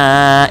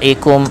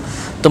ইমাইকুম,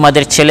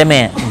 তোমাদের ছেলে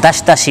মেয়ে, দাস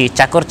দাসী,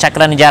 চাকর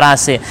চাকরানি যারা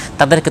আছে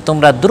তাদেরকে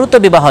তোমরা দ্রুত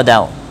বিবাহ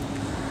দাও।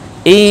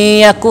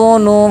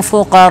 ইয়াকুনু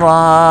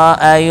ফুকারা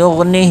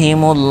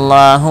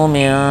ইউগনিহিমুল্লাহু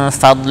মিন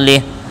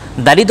ফাদলিহি,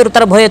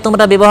 দারিদ্রতার ভয়ে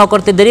তোমরা বিবাহ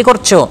করতে দেরি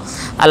করছো।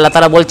 আল্লাহ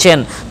তাআলা বলছেন,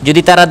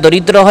 যদি তারা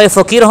দরিদ্র হয়,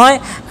 ফকির হয়,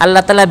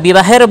 আল্লাহ তাআলা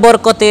বিবাহের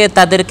বরকতে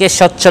তাদেরকে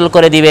সচ্ছল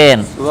করে দিবেন।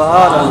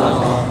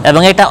 সুবহানাল্লাহ।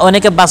 এবং এটা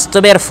অনেকে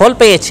বাস্তবের ফল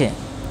পেয়েছে।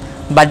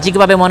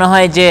 বাহ্যিকভাবে মনে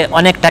হয় যে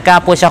অনেক টাকা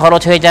পয়সা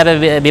খরচ হয়ে যাবে,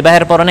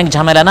 বিবাহের পর অনেক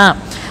ঝামেলা। না,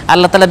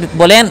 আল্লাহ তাআলা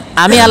বলেন,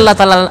 আমি আল্লাহ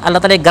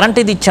তাআলা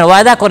গ্যারান্টি দিচ্ছেন,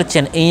 ওয়াদা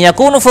করছেন,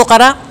 ইয়াকুনু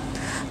ফুকারা,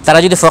 তারা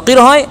যদি ফকির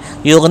হয়,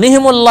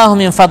 ইউগনিহিমুল্লাহু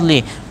মিন ফাদলি,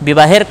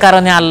 বিবাহের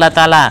কারণে আল্লাহ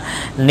তাআলা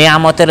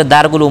নিয়ামতের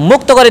দ্বারগুলো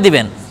মুক্ত করে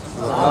দিবেন।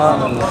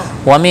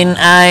 ومن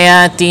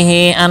آياته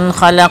أن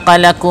خلق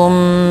لكم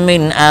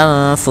من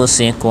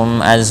أنفسكم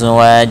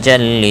أزواجا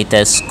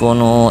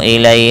لتسكنوا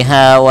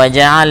إليها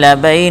وجعل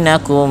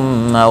بينكم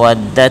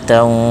مودة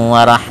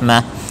ورحمة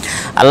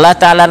আল্লাহ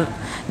তাআলার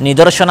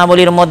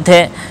নিদর্শনাবলীর মধ্যে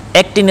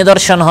একটি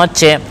নিদর্শন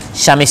হচ্ছে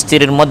স্বামী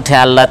স্ত্রীর মধ্যে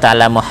আল্লাহ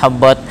তাআলা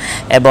মহব্বত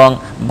এবং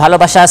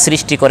ভালোবাসা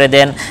সৃষ্টি করে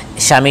দেন।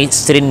 স্বামী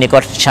স্ত্রীর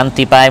নিকট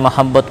শান্তি পায়,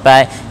 মহব্বত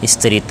পায়,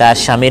 স্ত্রী তার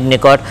স্বামীর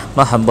নিকট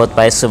মহব্বত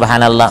পায়।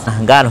 সুবহানাল্লাহ,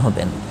 গান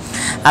হবেন।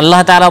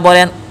 আল্লাহ তাআলা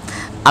বলেন,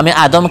 আমি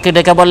আদমকে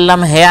ডেকে বললাম,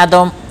 হে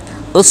আদম,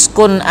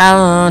 উসকুন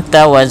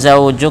আনতা ওয়া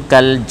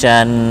যাওজুকাল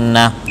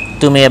জান্নাহ,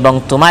 তুমি এবং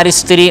তোমার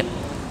স্ত্রী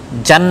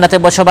জান্নাতে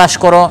বসবাস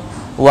করো।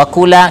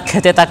 ওয়াকুলা,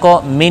 খেতে থাকো,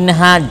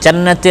 মিনহা,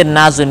 জান্নাতের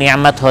নাজু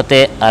নিয়ামত হতে,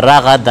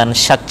 রাগাদান,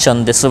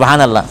 স্বাচ্ছন্দ্যে।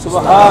 সুবহানাল্লাহ।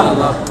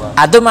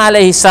 আদম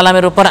আলাইহিস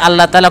সালামের উপর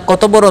আল্লাহ তাআলা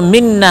কত বড়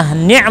মিন্নাহ,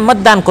 নিয়ামত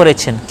দান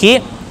করেছেন, কি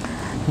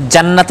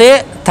জান্নাতে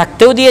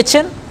থাকতেও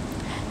দিয়েছেন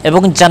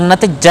এবং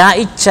জান্নাতে যা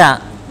ইচ্ছা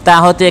তা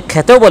হতে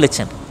খেতেও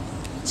বলেছেন।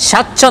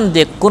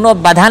 স্বাচ্ছন্দ্যে, কোনো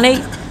বাধা নেই,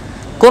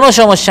 কোনো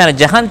সমস্যা নেই,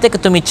 যেখান থেকে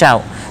তুমি চাও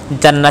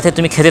জান্নাতে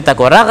তুমি খেতে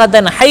থাকো।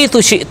 রাগাদান হাইতু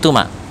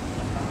শিতুমা,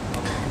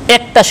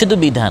 একটা শুধু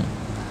বিধান,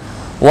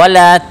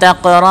 ওয়ালা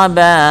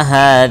তাকরাবা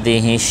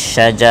হাযিহিশ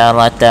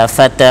শাজারাতা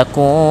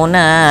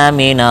ফাতাকুনা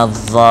মিনাজ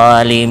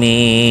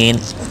জালিমিন,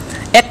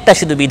 একটা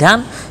শুধু বিধান,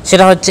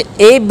 সেটা হচ্ছে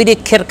এই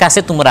বৃক্ষের কাছে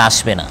তোমরা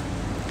আসবে না।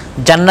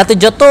 জান্নাতে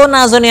যত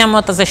নাজ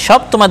নিয়ামত আছে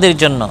সব তোমাদের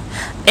জন্য,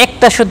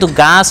 একটা শুধু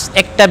গাছ,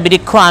 একটা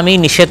বৃক্ষ আমি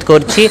নিষেধ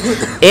করছি,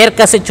 এর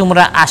কাছে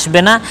তোমরা আসবে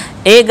না।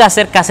 এই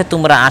গাছের কাছে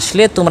তোমরা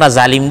আসলে তোমরা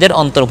জালিমদের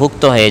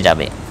অন্তর্ভুক্ত হয়ে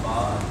যাবে।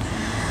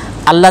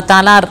 আল্লাহ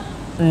তাআলার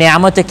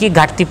নিয়ামতে কি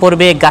ঘাটতি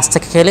পড়বে গাছ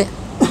থেকে খেলে?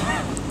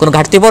 কোনো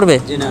ঘাটতি পড়বে?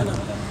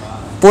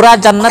 পুরা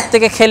জান্নাত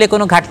থেকে খেলে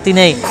কোনো ঘাটতি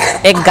নেই,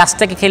 এক গাছ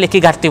থেকে খেলে কি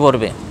ঘাটতি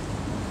পড়বে?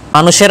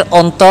 মানুষের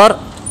অন্তর,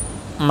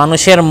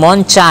 মানুষের মন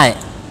চায়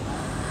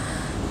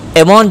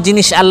এমন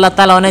জিনিস আল্লাহ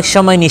তাআলা অনেক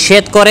সময়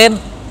নিষেধ করেন,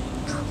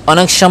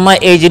 অনেক সময়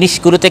এই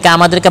জিনিসগুলো থেকে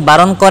আমাদেরকে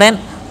বারণ করেন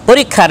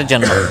পরীক্ষার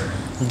জন্য।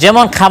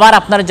 যেমন খাবার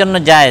আপনার জন্য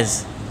জায়েজ,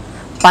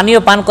 পানীয়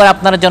পান করা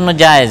আপনার জন্য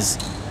জায়েজ,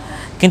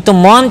 কিন্তু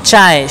মন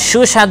চায়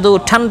সুস্বাদু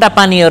ঠান্ডা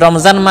পানীয়।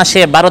 রমজান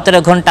মাসে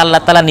 12-13 ঘন্টা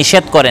আল্লাহ তাআলা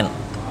নিষেধ করেন।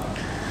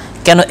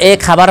 কেন? এই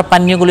খাবার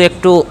পানীয়গুলো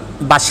একটু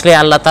বাঁচলে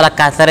আল্লাহ তাআলা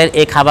কাতারের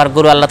এই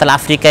খাবারগুলো আল্লাহ তাআলা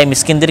আফ্রিকায়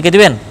মিসকিনদেরকে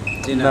দিবেন?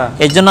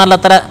 এর জন্য আল্লাহ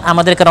তাআলা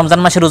আমাদেরকে রমজান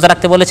মাসে রোজা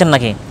রাখতে বলেছেন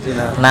নাকি?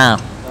 না,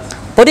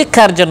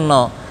 পরীক্ষার জন্য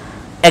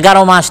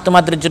 11 মাস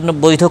তোমাদের জন্য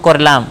বৈধ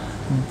করলাম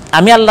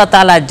আমি আল্লাহ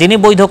তাআলা, যিনি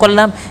বৈধ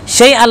করলাম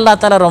সেই আল্লাহ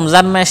তাআলা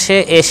রমজান মাসে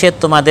এসে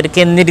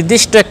তোমাদেরকে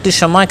নির্দিষ্ট একটি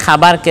সময়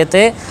খাবার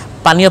খেতে,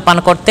 পানীয় পান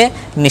করতে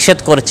নিষেধ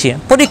করছি।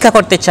 পরীক্ষা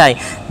করতে চাই,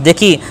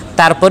 দেখি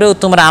তারপরেও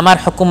তোমরা আমার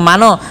হুকুম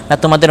মানো না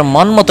তোমাদের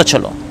মন মতো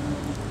চলো।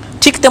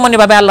 ঠিক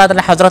তেমনিভাবে আল্লাহ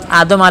তাআলা হযরত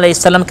আদম আলাইহিস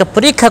সালামকে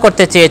পরীক্ষা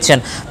করতে চেয়েছেন।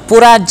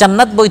 পুরা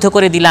জান্নাত বৈধ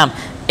করে দিলাম,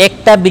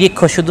 একটা বৃক্ষ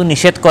শুধু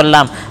নিষেধ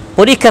করলাম।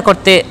 পরীক্ষা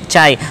করতে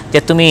চাই যে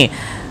তুমি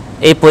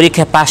এই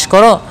পরীক্ষা পাশ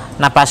করো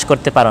না পাশ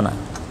করতে পারো না।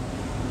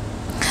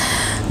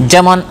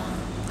 যেমন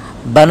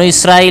বনু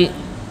ইসরাইল,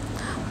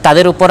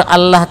 তাদের উপর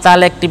আল্লাহ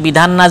তাআলা একটি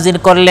বিধান নাজিল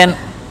করলেন,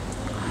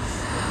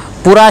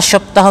 পুরা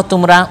সপ্তাহ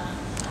তোমরা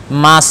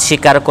মাছ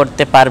শিকার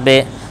করতে পারবে,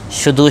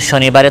 শুধু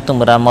শনিবারে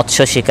তোমরা মৎস্য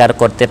শিকার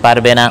করতে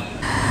পারবে না।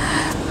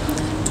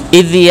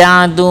 إذ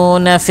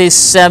يعدون في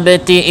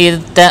السبت إذ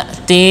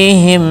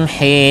تأتيهم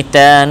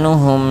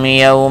حيتانهم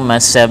يوم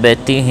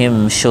سبتهم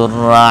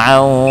شرعا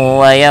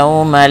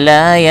ويوم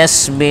لا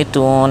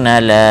يسبتون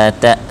لا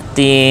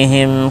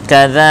تأتيهم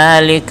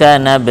كذلك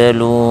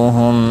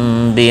نبلوهم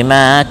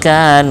بما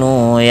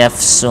كانوا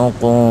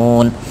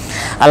يفسقون।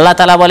 আল্লাহ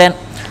তাআলা বলেন,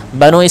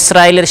 বনু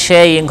ইসরাইলের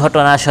সেই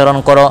ঘটনা স্মরণ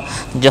করো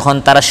যখন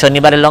তারা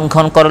শনিবারে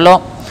লঙ্ঘন করলো,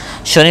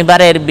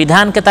 শনিবারের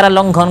বিধানকে তারা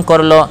লঙ্ঘন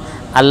করলো।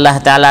 আল্লাহ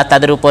তাআলা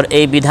তাদের উপর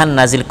এই বিধান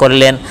নাজিল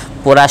করলেন,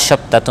 পুরা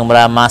সপ্তাহ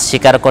তোমরা মাছ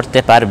শিকার করতে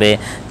পারবে,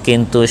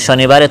 কিন্তু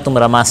শনিবারে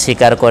তোমরা মাছ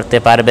শিকার করতে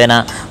পারবে না।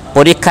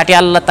 পরীক্ষাটি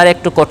আল্লাহ তাআলা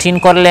একটু কঠিন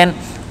করলেন।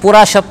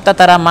 পুরা সপ্তাহ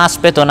তারা মাছ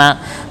পেত না,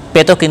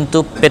 পেত কিন্তু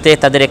পেতে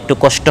তাদের একটু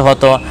কষ্ট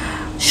হতো।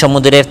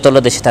 সমুদ্রের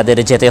তলদেশে তাদের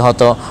যেতে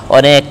হতো,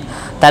 অনেক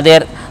তাদের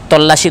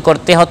তল্লাশি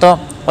করতে হতো,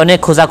 অনেক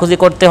খোঁজাখুঁজি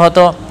করতে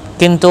হতো।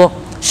 কিন্তু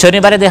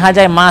শনিবারে দেখা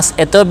যায় মাছ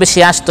এত বেশি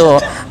আসতো,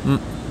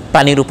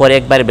 পানির উপরে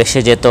একবার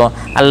ভেসে যেত।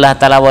 আল্লাহ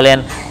তাআলা বলেন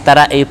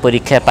তারা এই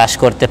পরীক্ষায় পাশ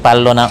করতে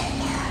পারল না।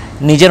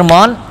 নিজের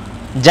মন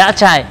যা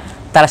চায়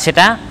তারা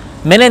সেটা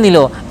মেনে নিল,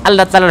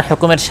 আল্লাহ তাআলার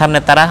হুকুমের সামনে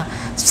তারা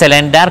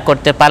স্যালেন্ডার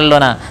করতে পারল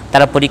না,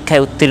 তারা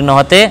পরীক্ষায় উত্তীর্ণ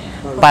হতে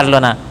পারল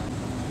না।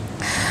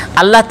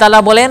 আল্লাহ তাআলা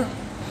বলেন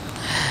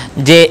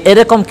যে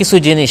এরকম কিছু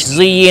জিনিস,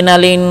 যুয়িনা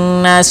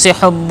লিন-নাসি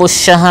হুব্বুশ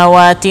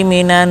শাহাওয়াতি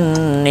মিনান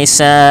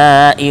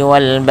নিসাই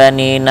ওয়াল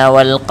বানিনা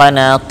ওয়াল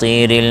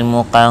কানাতিরিল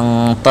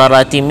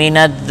মুকানতারাতি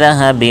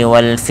মিনায-যাহাবি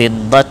ওয়াল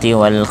ফিদ্দাতি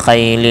ওয়াল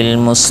খাইলিল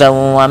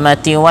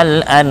মুসাওয়ামাতি ওয়াল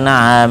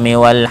আনআমি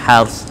ওয়াল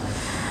হারস।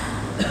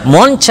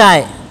 মন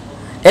চায়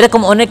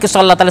এরকম অনেক কিছু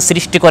আল্লাহ তাআলা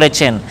সৃষ্টি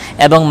করেছেন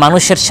এবং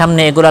মানুষের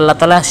সামনে এগুলো আল্লাহ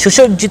তাআলা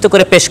সুসজ্জিত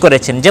করে পেশ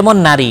করেছেন। যেমন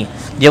নারী,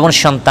 যেমন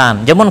সন্তান,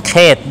 যেমন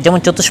ক্ষেত, যেমন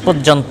চতুষ্পদ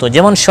জন্তু,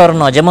 যেমন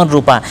স্বর্ণ, যেমন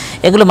রূপা,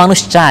 এগুলো মানুষ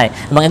চায়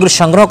এবং এগুলো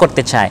সংগ্রহ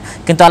করতে চায়,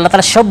 কিন্তু আল্লাহ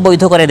তাআলা সব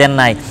বৈধ করে দেন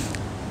নাই।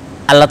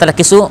 আল্লাহ তাআলা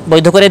কিছু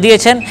বৈধ করে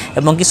দিয়েছেন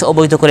এবং কিছু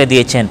অবৈধ করে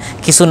দিয়েছেন।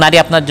 কিছু নারী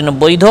আপনার জন্য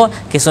বৈধ,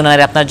 কিছু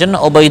নারী আপনার জন্য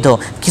অবৈধ,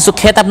 কিছু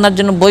ক্ষেত আপনার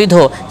জন্য বৈধ,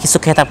 কিছু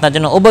ক্ষেত আপনার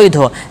জন্য অবৈধ,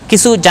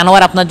 কিছু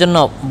জানোয়ার আপনার জন্য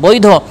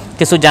বৈধ,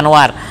 কিছু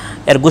জানোয়ার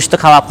এর গোশত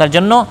খাওয়া আপনার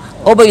জন্য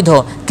অবৈধ,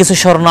 কিছু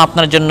স্বর্ণ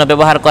আপনার জন্য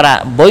ব্যবহার করা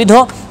বৈধ,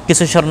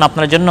 কিছু স্বর্ণ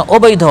আপনার জন্য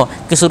অবৈধ,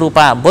 কিছু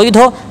রূপা বৈধ,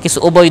 কিছু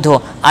অবৈধ।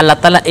 আল্লাহ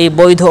তাআলা এই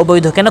বৈধ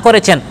অবৈধ কেন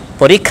করেছেন?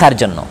 পরীক্ষার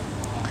জন্য।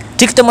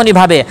 ঠিক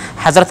তেমনিভাবে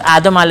হযরত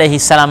আদম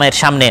আলাইহিস সালামের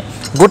সামনে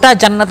গোটা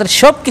জান্নাতের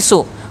সব কিছু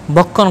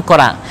ভক্ষণ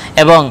করা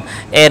এবং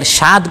এর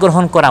স্বাদ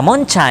গ্রহণ করা মন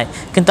চায়,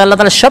 কিন্তু আল্লাহ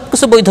তাআলা সব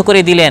কিছু বৈধ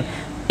করে দিলেন,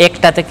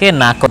 একটা থেকে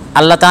না করে।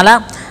 আল্লাহ তাআলা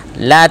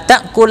লা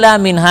তাকুলা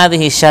মিন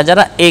হাযিহি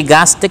শাজারা, এই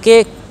গাছ থেকে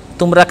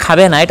তোমরা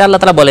খাবে না, এটা আল্লাহ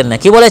তাআলা বলেন না।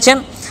 কি বলেছেন?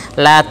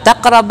 লা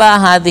তাকরাবা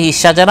হাযিহি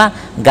শাজারা,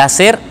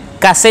 গাছের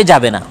কাছে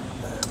যাবে না।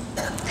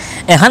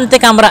 এখান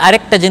থেকে আমরা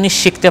আরেকটা জিনিস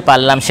শিখতে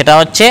পারলাম, সেটা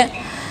হচ্ছে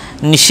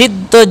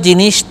নিষিদ্ধ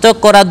জিনিস তো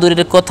করা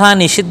দূরের কথা,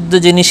 নিষিদ্ধ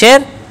জিনিসের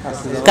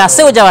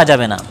কাছেও যাওয়া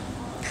যাবে না।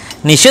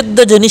 নিষিদ্ধ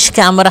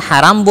জিনিসকে আমরা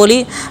হারাম বলি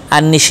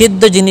আর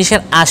নিষিদ্ধ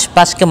জিনিসের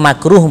আশপাশকে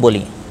মাকরুহ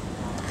বলি।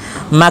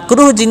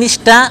 মাকরুহ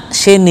জিনিসটা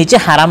সে নিজে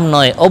হারাম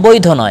নয়,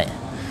 অবৈধ নয়,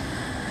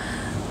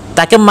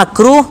 তাকে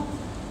মাকরুহ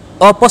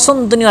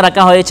অপছন্দনীয়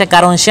রাখা হয়েছে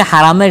কারণ সে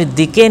হারামের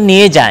দিকে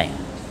নিয়ে যায়।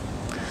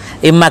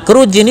 এই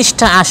মাকরুহ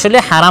জিনিসটা আসলে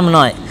হারাম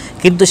নয়,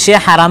 কিন্তু সে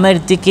হারামের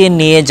দিকে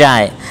নিয়ে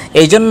যায়,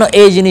 এই জন্য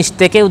এই জিনিস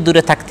থেকেও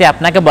দূরে থাকতে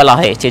আপনাকে বলা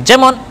হয়েছে।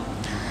 যেমন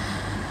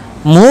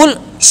মূল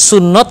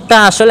সুন্নতটা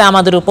আসলে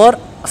আমাদের উপর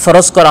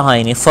ফরজ করা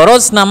হয়নি,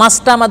 ফরজ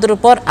নামাজটা আমাদের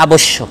উপর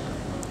আবশ্যক।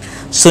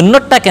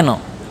 সুন্নতটা কেন?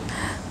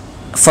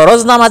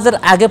 ফরজ নামাজের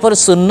আগে পরে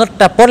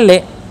সুন্নতটা পড়লে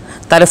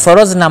তাহলে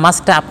ফরজ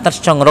নামাজটা আপনার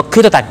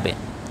সংরক্ষিত থাকবে,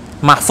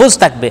 মাহফুজ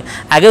থাকবে।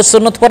 আগেও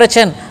সুন্নত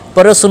পড়েছেন,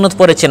 পরেও সুন্নত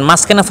পড়েছেন,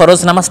 মাঝখানে ফরজ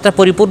নামাজটা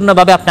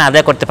পরিপূর্ণভাবে আপনি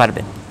আদায় করতে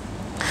পারবেন।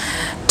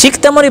 ঠিক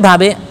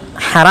তেমনইভাবে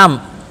হারাম,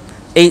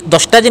 এই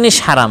 10টা জিনিস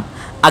হারাম,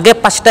 আগে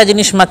 5টা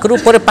জিনিস মাকরু,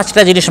 পরে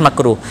 5টা জিনিস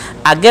মাকরু,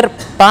 আগের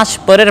 5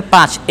 পরের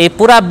 5, এই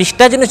পুরা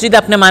 20টা জিনিস যদি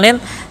আপনি মানেন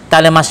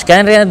তাহলে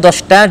মাঝখানে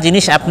 10টা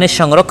জিনিস আপনি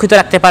সংরক্ষিত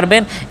রাখতে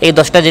পারবেন, এই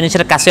 10টা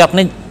জিনিসের কাছেও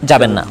আপনি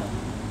যাবেন না।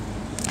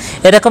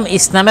 এরকম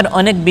ইসলামের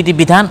অনেক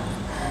বিধিবিধান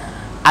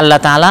আল্লাহ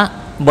তাআলা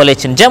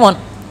বলেছেন। যেমন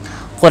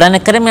কোরআনে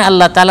কারিমে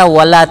আল্লাহ তাআলা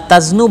ওয়ালা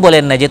তাজনু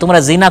বলেন না যে তোমরা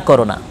জিনা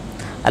করো না,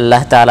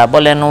 আল্লাহ তাআলা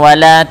বলেন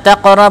ওয়ালা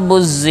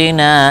তাকরাবুজ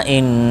জিনা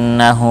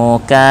ইন্নাহু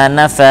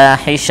কানা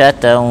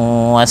ফাহিশাতাও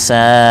ওয়া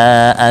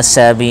সাআ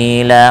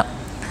সাবিলা।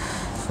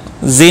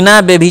 জিনা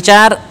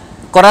ব্যভিচার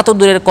করা তো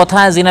দূরের কথা,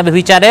 জিনা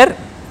ব্যভিচারের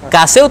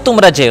কাছেও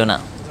তোমরা যেও না।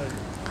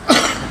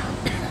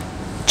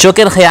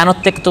 চোখের খেয়ানত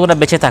থেকে তোমরা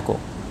বেঁচে থাকো,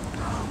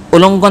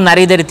 উলঙ্গ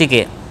নারীদের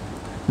দিকে,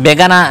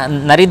 বেগানা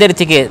নারীদের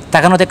দিকে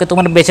তাকানো থেকে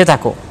তোমরা বেঁচে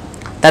থাকো,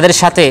 তাদের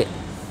সাথে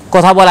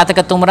কথা বলা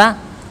থেকে তোমরা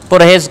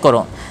পরহেজ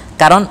করো,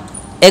 কারণ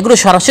এগুলো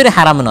সরাসরি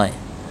হারাম নয়।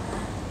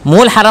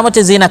 মূল হারাম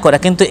হচ্ছে জিনা করা,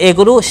 কিন্তু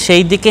এগুলো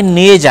সেই দিকে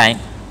নিয়ে যায়।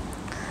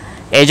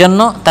 এই জন্য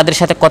তাদের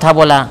সাথে কথা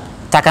বলা,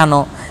 তাকানো,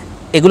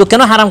 এগুলো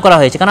কেন হারাম করা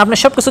হয়েছে? কারণ আপনি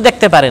সব কিছু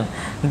দেখতে পারেন,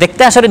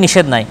 দেখতে আসলে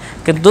নিষেধ নাই,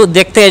 কিন্তু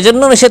দেখতে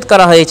এজন্য নিষেধ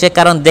করা হয়েছে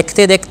কারণ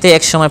দেখতে দেখতে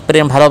এক সময়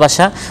প্রেম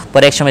ভালোবাসা,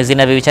 পরে এক সময়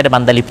জিনা ব্যভিচারে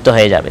বান্দা লিপ্ত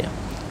হয়ে যাবে,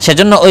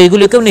 সেজন্য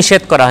ওইগুলিকেও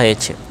নিষেধ করা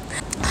হয়েছে।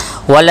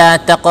 ওয়ালা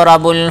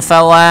তাকরাবুল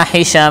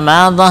ফাওয়াহিশা মা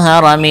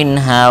যাহারা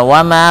মিনহা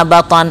ওয়া মা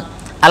বাতান।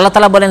 আল্লাহ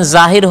তাআলা বলেন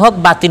জাহির হোক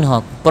বাতিন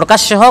হোক,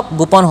 প্রকাশ্য হোক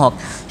গোপন হোক,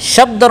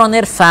 সব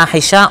ধরনের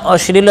ফাহিশা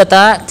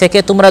অশ্লীলতা থেকে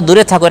তোমরা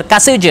দূরে থাকো, এর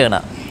কাছেই যেও না।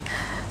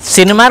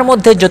 সিনেমার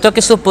মধ্যে যত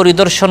কিছু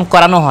পরিদর্শন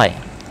করানো হয়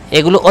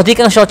এগুলো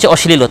অধিকাংশ হচ্ছে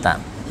অশ্লীলতা।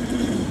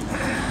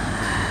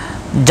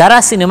 যারা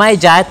সিনেমায়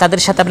যায়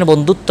তাদের সাথে আপনি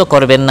বন্ধুত্ব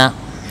করবেন না,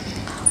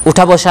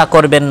 উঠা বসা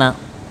করবেন না,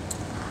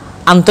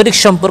 আন্তরিক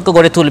সম্পর্ক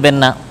গড়ে তুলবেন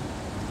না।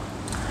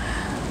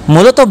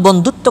 মূলত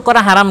বন্ধুত্ব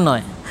করা হারাম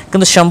নয়,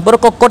 কিন্তু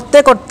সম্পর্ক করতে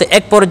করতে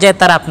এক পর্যায়ে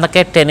তারা আপনাকে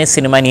টেনে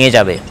সিনেমা নিয়ে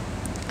যাবে।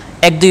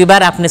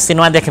 1-2বার আপনি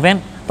সিনেমা দেখবেন,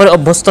 পরে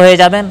অভ্যস্ত হয়ে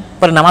যাবেন,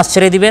 পরে নামাজ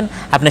ছেড়ে দিবেন,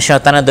 আপনি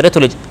শয়তানের দূরে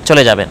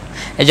চলে যাবেন।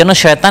 এই জন্য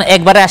শয়তান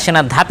একবারে আসে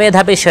না, ধাপে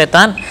ধাপে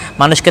শয়তান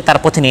মানুষকে তার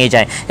পথে নিয়ে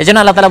যায়। এই জন্য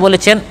আল্লাহ তাআলা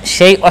বলেছেন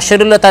সেই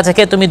অশ্লীলতা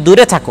থেকে তুমি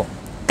দূরে থাকো,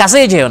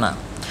 কাছেই যেও না।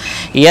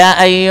 ইয়া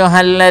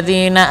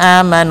আইয়ুহাল্লাযীনা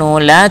আমানু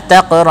লা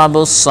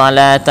তাকরাবুস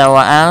সালাতা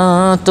ওয়া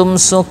আনতুম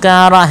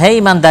সুকারা। হে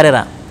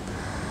ঈমানদারেরা,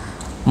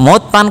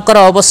 মদ পান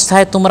করা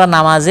অবস্থায় তোমরা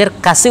নামাজের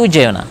কাছেও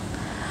যেও না।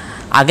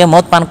 আগে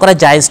মদ পান করা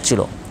জায়েজ ছিল,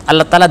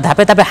 আল্লাহ তাআলা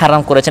ধাপে ধাপে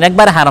হারাম করেছেন,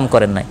 একবারে হারাম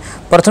করেন নাই।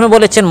 প্রথমে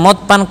বলেছেন মদ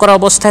পান করা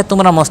অবস্থায়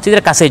তোমরা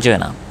মসজিদের কাছেই যেও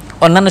না,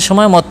 অন্যান্য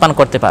সময় মদ পান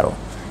করতে পারো,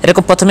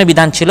 এরকম প্রথমে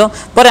বিধান ছিল।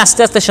 পরে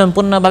আস্তে আস্তে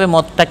সম্পূর্ণভাবে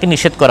মদটাকে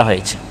নিষেধ করা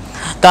হয়েছে।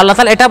 তো আল্লাহ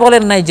তাআলা এটা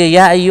বলেন নাই যে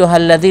ইয়া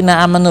আইয়ুহাল্লাযীনা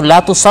আমানু লা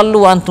তুসাল্লু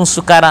ওয়া আনতুম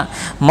সুকারা,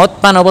 মদ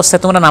পান অবস্থায়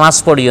তোমরা নামাজ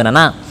পড়িও না।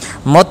 না,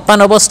 মদ পান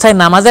অবস্থায়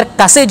নামাজের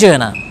কাছেই যেও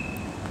না।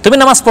 তুমি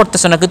নামাজ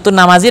পড়তেছো না, কিন্তু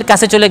নামাজির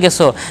কাছে চলে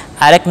গেছো,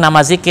 আরেক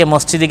নামাজিকে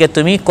মসজিদে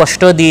তুমি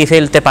কষ্ট দিয়ে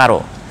ফেলতে পারো,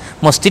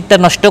 মসজিদটা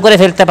নষ্ট করে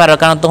ফেলতে পারো,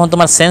 কারণ তখন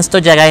তোমার সেন্স তো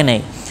জায়গায় নেই।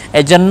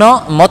 এই জন্য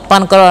মদ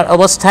পান করার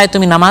অবস্থায়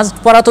তুমি নামাজ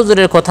পড়া তো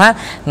দূরের কথা,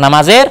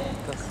 নামাজের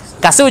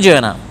কাছেও যেও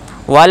না।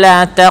 ওয়ালা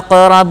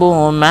তাকরাবু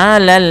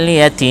মালাল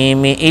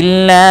ইয়াতীমি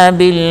ইল্লা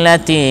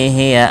বিল্লাতী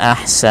হিয়া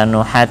আহসানু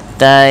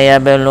হাত্তা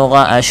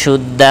ইয়াবলুগা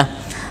আশুদ্দাহ।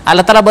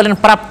 আল্লাহ তাআলা বলেন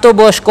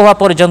প্রাপ্তবয়স্ক হওয়া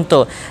পর্যন্ত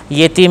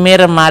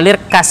ইয়েতিমের মালের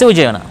কাছেও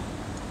যেও না।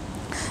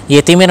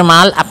 ইয়েতিমের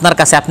মাল আপনার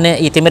কাছে, আপনি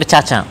ইয়েতিমের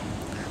চাচা,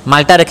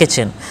 মালটা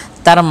রেখেছেন,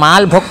 তার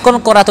মাল ভক্ষণ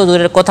করা তো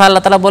দূরের কথা,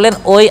 আল্লাহ তাআলা বলেন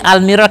ওই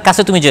আলমিরার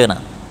কাছে তুমি যেও না,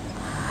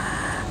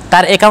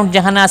 তার অ্যাকাউন্ট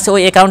যেখানে আছে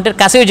ওই অ্যাকাউন্টের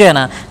কাছেও যেও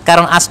না।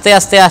 কারণ আস্তে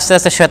আস্তে আস্তে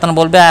আস্তে শয়তান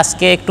বলবে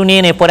আজকে একটু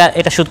নিয়ে নে, পরে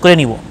এটা সুদ করে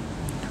নিব,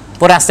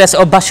 পরে আস্তে আস্তে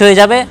অভ্যাস হয়ে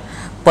যাবে,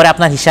 পরে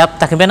আপনার হিসাব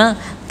থাকবে না,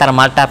 তার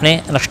মালটা আপনি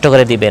নষ্ট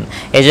করে দিবেন।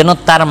 এই জন্য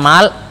তার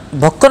মাল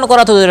ভক্ষণ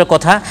করা তো দূরের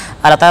কথা,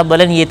 আল্লাহ তাআলা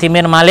বলেন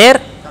ইয়েতিমের মালের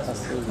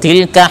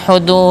তিলকা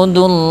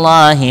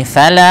হুদুদুল্লাহি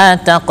ফালা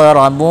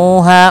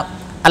তাকরাবুহা,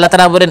 আল্লাহ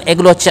তাআলা বলেন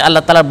এগুলো হচ্ছে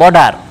আল্লাহ তাআলার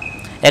বর্ডার,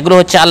 এগুলো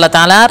হচ্ছে আল্লাহ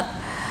তাআলার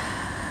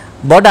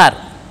বর্ডার,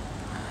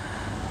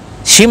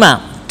 সীমা,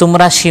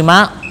 তোমরা সীমা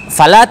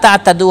ফালা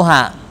তাতাদুহা,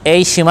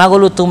 এই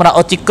সীমাগুলো তোমরা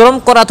অতিক্রম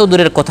করা তো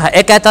দূরের কথা।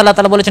 এক আয়াতে আল্লাহ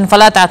তাআলা বলেছেন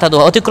ফালা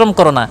তাতাদুহা, অতিক্রম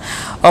করো না,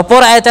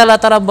 অপর আয়াতে আল্লাহ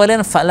তাআলা বলেন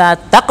ফালা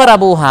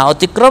তাকরাবুহা,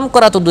 অতিক্রম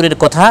করা তো দূরের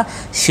কথা,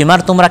 সীমার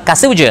তোমরা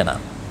কাছেও যেও না।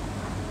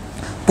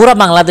 পুরা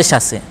বাংলাদেশ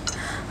আছে,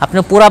 আপনি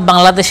পুরা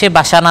বাংলাদেশে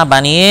বাসা না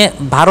বানিয়ে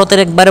ভারতের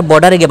একবারে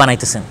বর্ডারে গিয়ে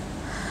বানাইতেছেন,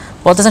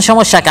 বলতেছেন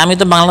সমস্যা কি, আমি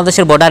তো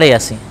বাংলাদেশের বর্ডারেই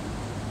আছি।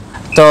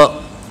 তো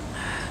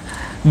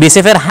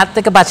বিএসএফের হাত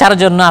থেকে বাঁচার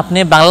জন্য আপনি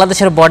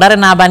বাংলাদেশের বর্ডারে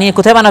না বানিয়ে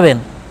কোথায় বানাবেন,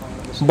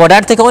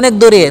 বর্ডার থেকে অনেক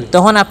দূরে,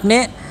 তখন আপনি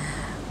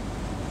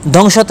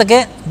ধ্বংস থেকে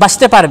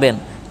বাঁচতে পারবেন।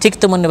 ঠিক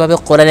তেমনিভাবে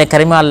কোরআনে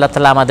কারিমে আল্লাহ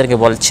তাআলা আমাদেরকে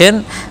বলছেন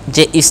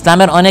যে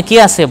ইসলামের অনেকই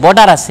আছে,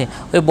 বর্ডার আছে,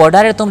 ওই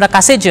বর্ডারে তোমরা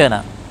কাছে যেও না,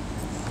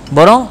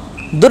 বরং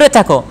দূরে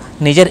থাকো,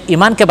 নিজের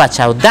ইমানকে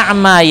বাঁচাও।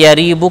 দা'মা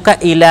ইয়ারিবুকা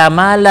ইলা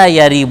মা লা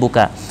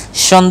ইয়ারিবুকা,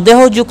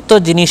 সন্দেহযুক্ত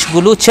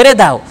জিনিসগুলো ছেড়ে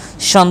দাও,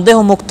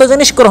 সন্দেহমুক্ত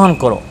জিনিস গ্রহণ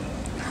করো।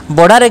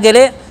 বর্ডারে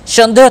গেলে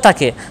সন্দেহ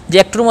থাকে যে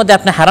একটুর মধ্যে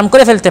আপনি হারাম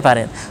করে ফেলতে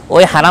পারেন,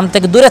 ওই হারাম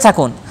থেকে দূরে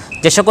থাকুন,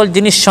 যে সকল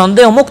জিনিস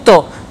সন্দেহমুক্ত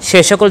সে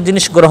সকল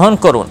জিনিস গ্রহণ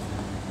করুন।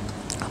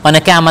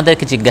 অনেকে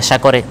আমাদেরকে জিজ্ঞাসা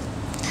করে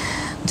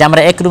যে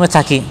আমরা এক রুমে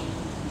থাকি,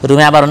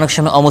 রুমে আবার অনেক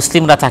সময়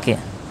অমুসলিমরা থাকে,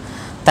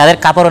 তাদের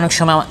কাপড় অনেক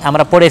সময়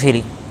আমরা পরে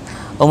ফেলি,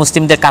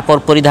 অমুসলিমদের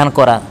কাপড় পরিধান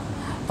করা,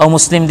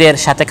 অমুসলিমদের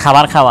সাথে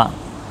খাবার খাওয়া,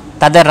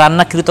 তাদের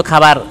রান্নাকৃত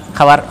খাবার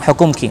খাওয়ার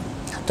হুকুম কি।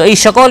 তো এই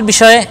সকল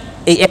বিষয়ে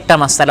এই একটা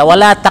মাসআলা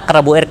ওয়ালা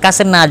তাকরাবু, এর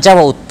কাছে না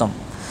যাওয়া উত্তম।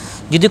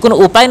 যদি কোনো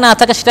উপায় না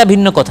থাকে সেটা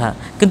ভিন্ন কথা,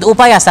 কিন্তু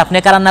উপায় আছে, আপনি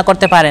একা রান্না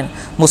করতে পারেন,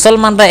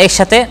 মুসলমানরা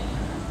একসাথে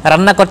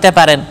রান্না করতে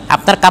পারেন,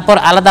 আপনার কাপড়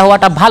আলাদা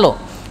হওয়াটা ভালো,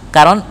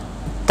 কারণ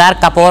তার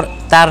কাপড়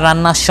তার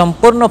রান্না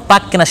সম্পূর্ণ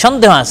পাক কিনা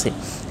সন্দেহ আছে।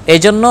 এই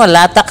জন্য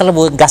লা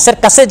তাকরাবু, গাছের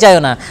কাছে যায়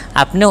না,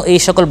 আপনিও এই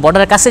সকল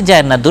বর্ডারের কাছে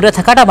যায় না, দূরে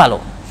থাকাটা ভালো।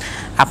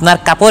 আপনার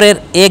কাপড়ের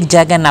এক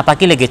জায়গায়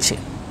নাপাকি লেগেছে,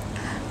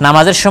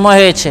 নামাজের সময়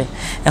হয়েছে,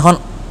 এখন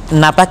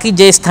নাপাকি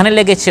যে স্থানে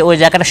লেগেছে ওই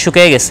জায়গাটা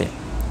শুকিয়ে গেছে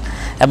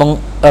এবং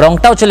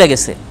রংটাও চলে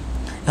গেছে,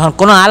 এখন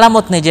কোনো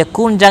আলামত নেই যে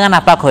কোন জায়গা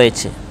নাপাক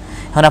হয়েছে,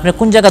 এখন আপনি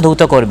কোন জায়গা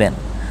ধৌত করবেন।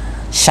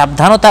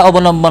 সাবধানতা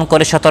অবলম্বন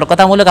করে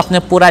সতর্কতামূলক আপনি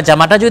পুরা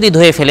জামাটা যদি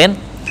ধুয়ে ফেলেন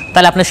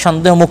তাহলে আপনি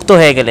সন্দেহমুক্ত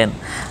হয়ে গেলেন।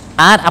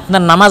 আর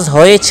আপনার নামাজ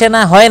হয়েছে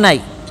না হয় নাই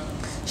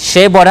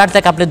সেই বর্ডার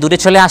থেকে আপনি দূরে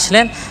চলে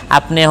আসলেন,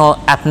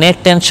 আপনি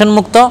টেনশন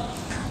মুক্ত,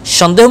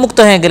 সন্দেহমুক্ত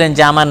হয়ে গেলেন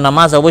যে আমার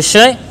নামাজ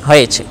অবশ্যই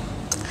হয়েছে।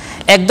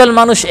 একদল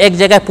মানুষ এক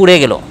জায়গায় পুড়ে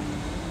গেল,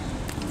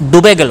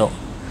 ডুবে গেল,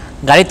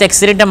 গাড়িতে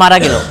অ্যাক্সিডেন্টে মারা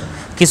গেল,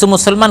 কিছু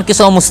মুসলমান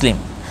কিছু অমুসলিম,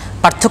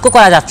 পার্থক্য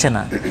করা যাচ্ছে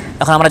না।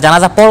 এখন আমরা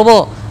জানাজা পড়বো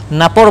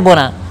না পড়বো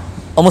না,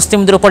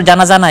 অমুসলিমদের উপর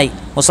জানাজা নাই,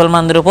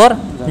 মুসলমানদের উপর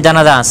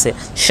জানাজা আছে,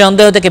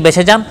 সন্দেহ থেকে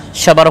বেঁচে যান,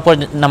 সবার উপর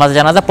নামাজ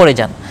জানাজা পড়ে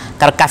যান।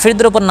 কারণ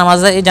কাফিরদের উপর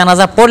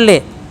জানাজা পড়লে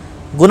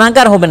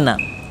গুনাহগার হবেন না,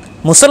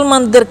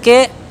 মুসলমানদেরকে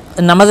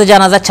নামাজে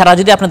জানাজা ছাড়া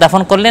যদি আপনি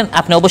দাফন করলেন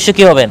আপনি অবশ্যই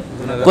কী হবেন,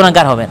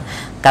 গুনাহগার হবেন।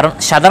 কারণ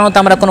সাধারণত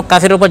আমরা কোনো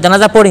কাফিরের উপর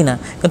জানাজা পড়ি না,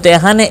 কিন্তু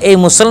এখানে এই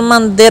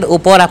মুসলমানদের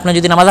উপর আপনি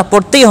যদি নামাজা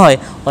পড়তেই হয়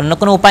অন্য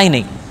কোনো উপায়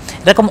নেই।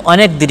 এরকম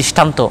অনেক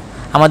দৃষ্টান্ত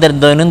আমাদের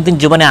দৈনন্দিন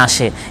জীবনে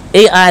আসে।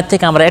 এই আয়াত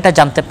থেকে আমরা এটা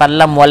জানতে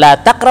পারলাম ওয়ালা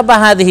তাকরাবা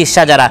হাদিহি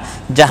শাজারা,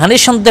 যাহানি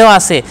সন্দেহ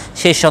আছে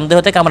সেই সন্দেহ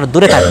থেকে আমরা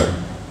দূরে থাকব।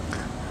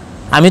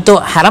 আমি তো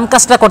হারাম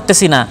কাজটা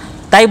করতেছি না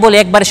তাই বলে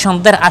একবারে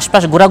সন্দেহের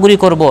আশপাশ ঘোরাঘুরি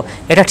করব,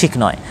 এটা ঠিক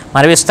নয়।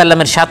 নবী সাল্লাল্লাহু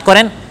আলাইহি ইরশাদ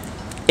করেন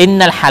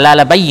ইন্নাল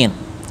হালালা বাইয়িন,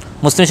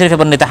 মুসলিম শরীফে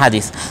বর্ণিত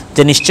হাদিস,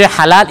 যে নিশ্চয়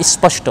হালাল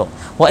স্পষ্ট,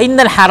 ওয়া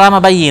ইন্নাল হারামা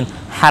বাইয়িন,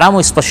 হারামও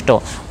স্পষ্ট,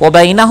 ওয়া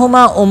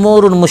বাইনাহুমা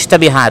উমুরুন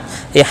মুশতাবিহাত,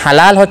 এই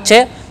হালাল হচ্ছে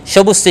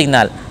সবুজ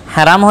সিগন্যাল,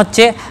 হারাম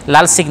হচ্ছে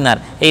লাল সিগন্যাল,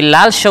 এই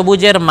লাল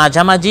সবুজের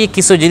মাঝামাঝি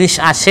কিছু জিনিস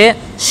আসে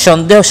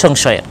সন্দেহ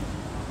সংশয়ের।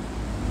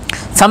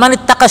 ফামান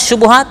ইত্তাকা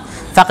শুবহাত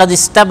ফাকাদ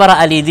ইস্তাবারা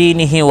আলি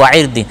দীনিহি ওয়া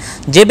ইরদি,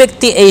 যে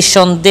ব্যক্তি এই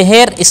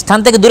সন্দেহের স্থান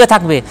থেকে দূরে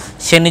থাকবে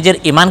সে নিজের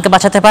ঈমানকে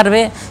বাঁচাতে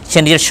পারবে, সে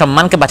নিজের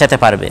সম্মানকে বাঁচাতে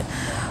পারবে।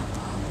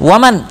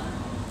 ওয়ামান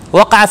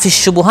ওয়াকা ফিশ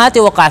শুবহাত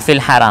ওয়াকা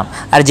ফিল হারাম,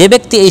 আর যে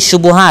ব্যক্তি এই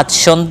শুবহাত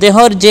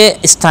সন্দেহের যে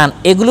স্থান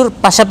এগুলোর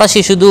পাশাপাশি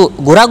শুধু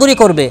ঘোরাঘুরি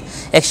করবে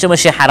একসময়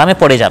সে হারামে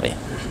পড়ে যাবে।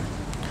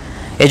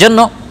 এজন্য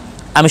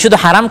আমি শুধু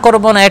হারাম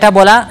করব না এটা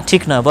বলা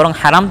ঠিক নয়, বরং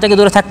হারাম থেকে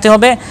দূরে থাকতে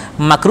হবে,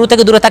 মাকরু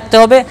থেকে দূরে থাকতে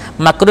হবে,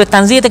 মাকরু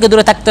তানজিহ থেকে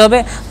দূরে থাকতে হবে,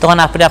 তখন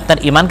আপনি আপনার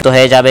ঈমান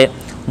হয়ে যাবে।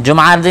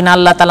 জুমার দিন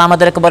আল্লাহ তাআলা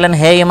আমাদেরকে বলেন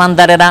হে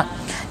ঈমানদারেরা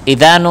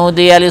ইযা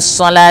নুদিয়া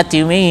লিস-সালাতি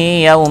মিন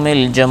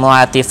ইয়াউমিল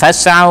জুমআতি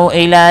ফাসআউ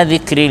ইলা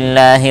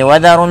যিকরিল্লাহি ওয়া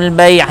দারুল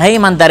বাই', হে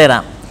ঈমানদারেরা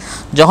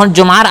যখন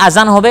জুমার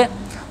আজান হবে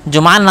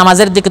জুমার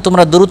নামাজের দিকে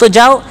তোমরা দ্রুত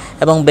যাও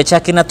এবং বেচা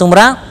কিনা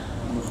তোমরা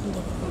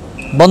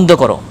বন্ধ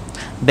করো।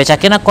 বেচা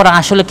কিনা করা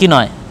আসলে কি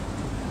নয়,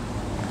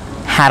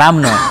 হারাম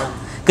নয়,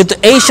 কিন্তু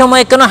এই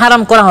সময়ে কেন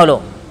হারাম করা হলো?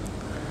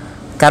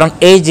 কারণ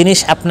এই জিনিস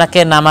আপনাকে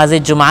নামাজে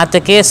জুমা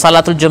থেকে,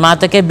 সালাতুল জুমা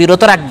থেকে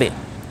বিরত রাখবে।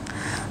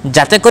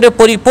 যাতে করে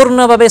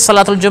পরিপূর্ণভাবে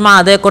সালাতুল জুমা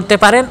আদায় করতে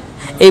পারেন,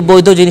 এই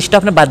বৈধ জিনিসটা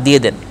আপনি বাদ দিয়ে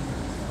দেন।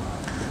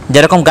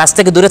 যেরকম গাছ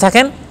থেকে দূরে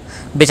থাকেন,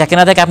 বেচা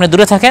কেনা থেকে আপনি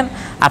দূরে থাকেন,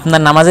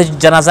 আপনার নামাজের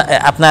জানাজা,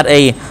 আপনার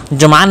এই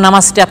জুমার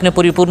নামাজটি আপনি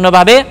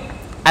পরিপূর্ণভাবে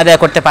আদায়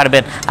করতে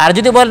পারবেন। আর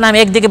যদি বলেন আমি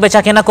একদিকে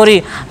বেচা কেনা করি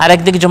আর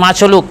একদিকে জুমা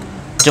চলুক,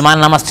 জুমার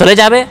নামাজ চলে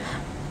যাবে,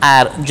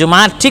 আর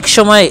জুমার ঠিক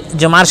সময়,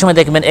 জুমার সময়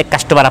দেখবেন এক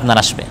কাস্টমার আপনার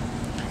আসবে।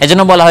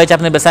 এজন্য বলা হয়েছে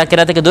আপনি বেচা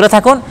কেনা থেকে দূরে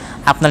থাকুন,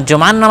 আপনার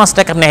জুমার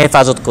নামাজটাকে আপনি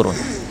হেফাজত করুন।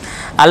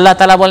 আল্লাহ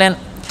তাআলা বলেন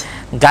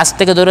গাছ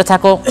থেকে দূরে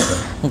থাকো,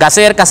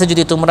 গাছের কাছে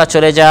যদি তোমরা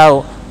চলে যাও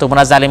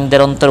তোমরা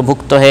জালিমদের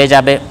অন্তর্ভুক্ত হয়ে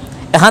যাবে।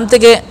 এখান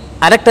থেকে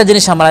আরেকটা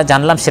জিনিস আমরা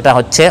জানলাম, সেটা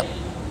হচ্ছে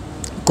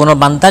কোনো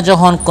বান্দা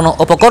যখন কোনো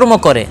অপকর্ম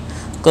করে,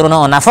 কোনো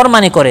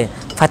নাফরমানি করে,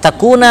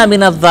 ফাতাকুনা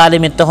মিনাজ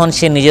জালিমিন, তখন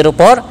সে নিজের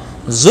উপর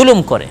জুলুম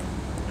করে।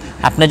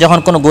 আপনি যখন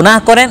কোনো গুনাহ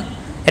করেন,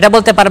 এটা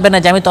বলতে পারবেন না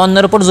যে আমি তো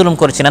অন্যের উপর জুলুম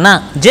করছি না, না,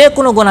 যে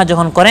কোনো গুনাহ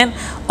যখন করেন,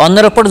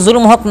 অন্যের উপর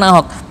জুলুম হোক না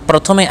হোক,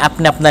 প্রথমে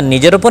আপনি আপনার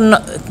নিজের উপর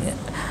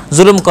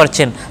জুলুম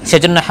করছেন।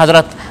 সেজন্য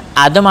হযরত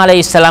আদম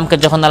আলাইহিস সালামকে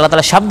যখন আল্লাহ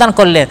তাআলা সাবধান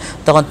করলেন,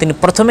 তখন তিনি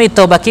প্রথমেই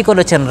তওবা কি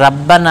করেছেন?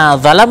 রাব্বানা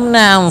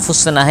যালামনা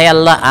আনফুসানা, হে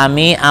আল্লাহ,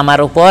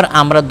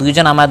 আমরা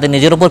দুইজন আমাদের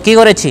নিজের উপর কি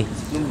করেছি?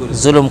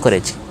 জুলুম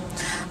করেছি।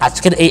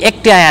 আজকের এই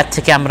একটি আয়াত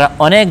থেকে আমরা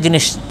অনেক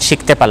জিনিস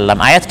শিখতে পারলাম।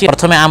 আয়াতটি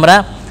প্রথমে আমরা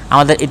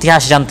আমাদের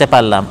ইতিহাস জানতে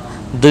পারলাম,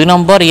 2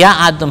 নম্বর ইয়া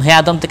আদম, হে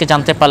আদম থেকে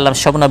জানতে পারলাম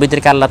সব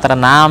নবীদেরকে আল্লাহ তাআলা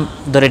নাম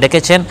ধরে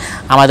ডেকেছেন,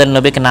 আমাদের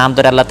নবীকে নাম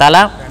ধরে আল্লাহ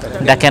তাআলা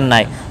ডাকেন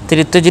নাই।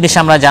 তৃতীয় জিনিস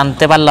আমরা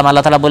জানতে পারলাম,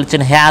 আল্লাহ তাআলা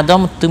বলেছেন হে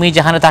আদম তুমি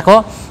যেখানে থাকো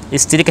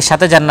স্ত্রীকে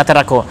সাথে জান্নাতে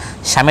রাখো,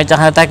 স্বামী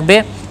যেখানে থাকবে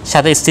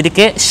সাথে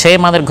স্ত্রীকে সেই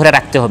আমাদের ঘরে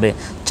রাখতে হবে।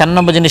 4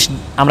 নম্বর জিনিস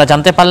আমরা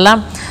জানতে পারলাম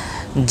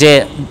যে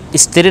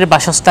স্ত্রীর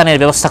বাসস্থানের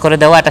ব্যবস্থা করে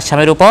দেওয়া এটা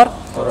স্বামীর উপর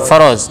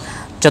ফরজ।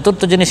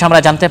 চতুর্থ জিনিস আমরা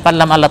জানতে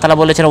পারলাম, আল্লাহ তাআলা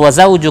বলেছেন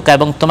ওয়াজাউজুকা,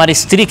 এবং তোমার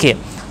স্ত্রীকে।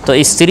 তো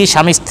স্ত্রী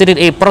স্বামী স্ত্রীর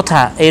এই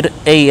প্রথা,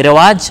 এই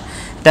রেওয়াজ,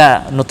 এটা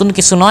নতুন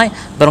কিছু নয়,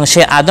 বরং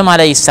সে আদম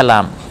আলাইহিস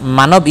সালাম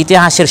মানব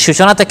ইতিহাসের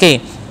সূচনা থেকে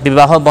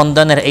বিবাহ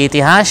বন্ধনের এই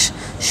ইতিহাস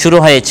শুরু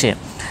হয়েছে।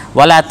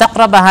 ওয়ালা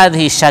তাকরাবা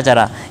হাযিহি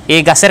শাজারা,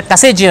 এই গাছের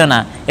কাছে যেও না।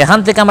 এখান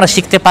থেকে আমরা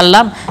শিখতে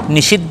পারলাম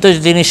নিষিদ্ধ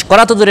জিনিস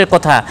করা তো দূরের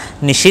কথা,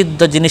 নিষিদ্ধ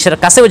জিনিসের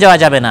কাছেও যাওয়া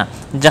যাবে না।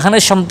 যেখানে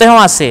সন্দেহ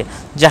আছে,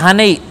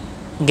 যেখানেই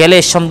গেলে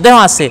সন্দেহ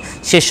আছে,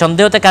 সেই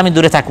সন্দেহ থেকে আমি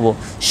দূরে থাকব,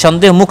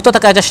 সন্দেহ মুক্ত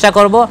থাকার চেষ্টা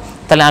করব।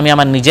 তাহলে আমি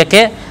আমার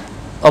নিজেকে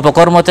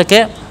অপকর্ম থেকে,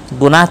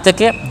 গুনাহ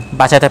থেকে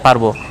বাঁচাতে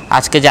পারবো।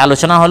 আজকে যে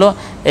আলোচনা হলো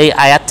এই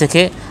আয়াত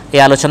থেকে,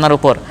 এই আলোচনার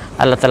উপর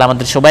আল্লাহ তাআলা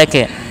আমাদের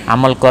সবাইকে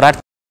আমল করার